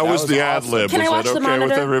good. How was the ad lib? Can I Was watch that the okay with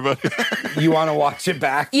monitor? everybody? You want to watch it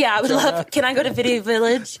back? Yeah, I would Jonah? love. Can I go to Video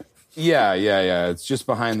Village? Yeah. It's just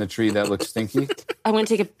behind the tree that looks stinky. I want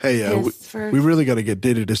to take a Hey, piss first. we really got to get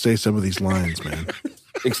Diddy to say some of these lines, man.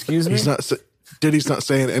 Excuse me? Diddy's not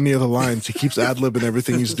saying any of the lines. He keeps ad-libbing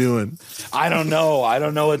everything he's doing. I don't know. I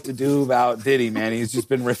don't know what to do about Diddy, man. He's just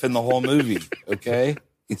been riffing the whole movie, okay?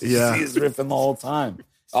 He's riffing the whole time.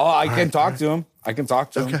 Oh, I can talk to him. I can talk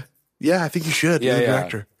to him. Okay. Yeah, I think you should. Yeah, You're the yeah.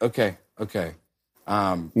 director. Okay.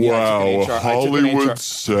 Wow, I took an Hollywood HR.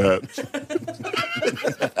 set.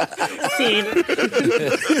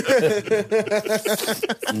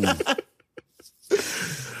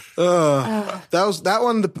 That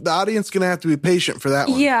one. The audience gonna have to be patient for that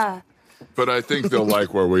one. Yeah, But I think they'll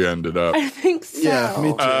like where we ended up. I think so. Yeah,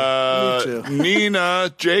 me too. Me too.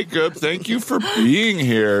 Nina, Jacob, thank you for being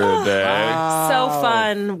here today. So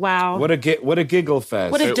fun. Wow. What a giggle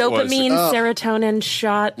fest. What a It dopamine, was. serotonin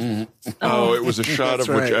shot. Oh, it was a shot of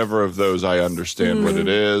right. whichever of those. I understand what it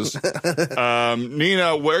is.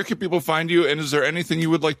 Nina, where can people find you? And is there anything you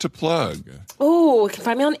would like to plug? Oh, you can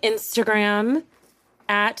find me on Instagram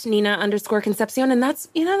at Nina_Concepcion. And that's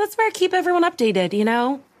where I keep everyone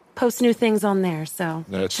updated, post new things on there. So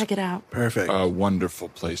check it out. Perfect. A wonderful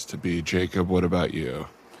place to be. Jacob, what about you?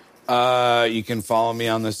 You can follow me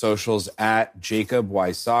on the socials at Jacob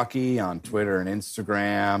Wysocki on Twitter and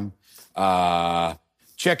Instagram.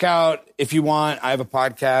 Check out, if you want, I have a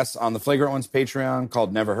podcast on the Flagrant Ones Patreon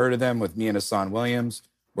called Never Heard of Them with me and Hassan Williams,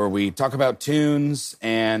 where we talk about tunes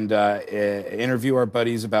and interview our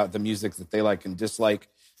buddies about the music that they like and dislike.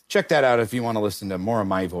 Check that out if you want to listen to more of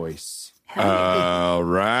my voice. All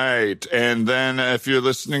right. And then if you're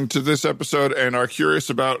listening to this episode and are curious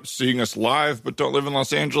about seeing us live but don't live in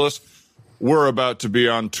Los Angeles, we're about to be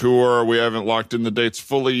on tour. We haven't locked in the dates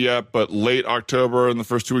fully yet, but late October and the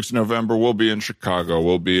first 2 weeks of November, we'll be in Chicago.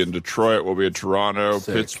 We'll be in Detroit. We'll be in Toronto,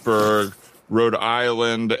 Pittsburgh, Rhode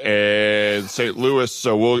Island, and St. Louis.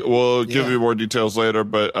 So we'll give you more details later,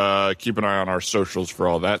 but keep an eye on our socials for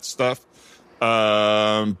all that stuff.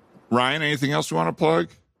 Ryan, anything else you want to plug?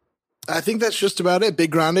 I think that's just about it. Big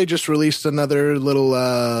Grande just released another little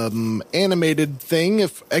animated thing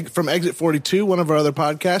from Exit 42, one of our other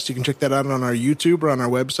podcasts. You can check that out on our YouTube or on our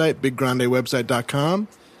website, biggrandewebsite.com.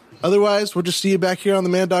 Otherwise, we'll just see you back here on the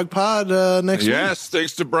Mad Dog Pod next week. Yes,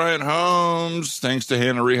 thanks to Brian Holmes. Thanks to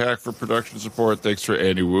Hannah Rehack for production support. Thanks for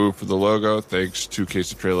Andy Wu for the logo. Thanks to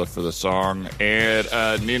Casey Trela for the song. And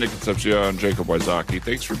Nina Concepcion and Jacob Wysocki.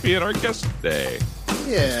 Thanks for being our guest today.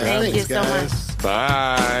 Yeah, Thank thanks, you so guys. much.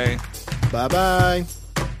 Bye. Bye-bye.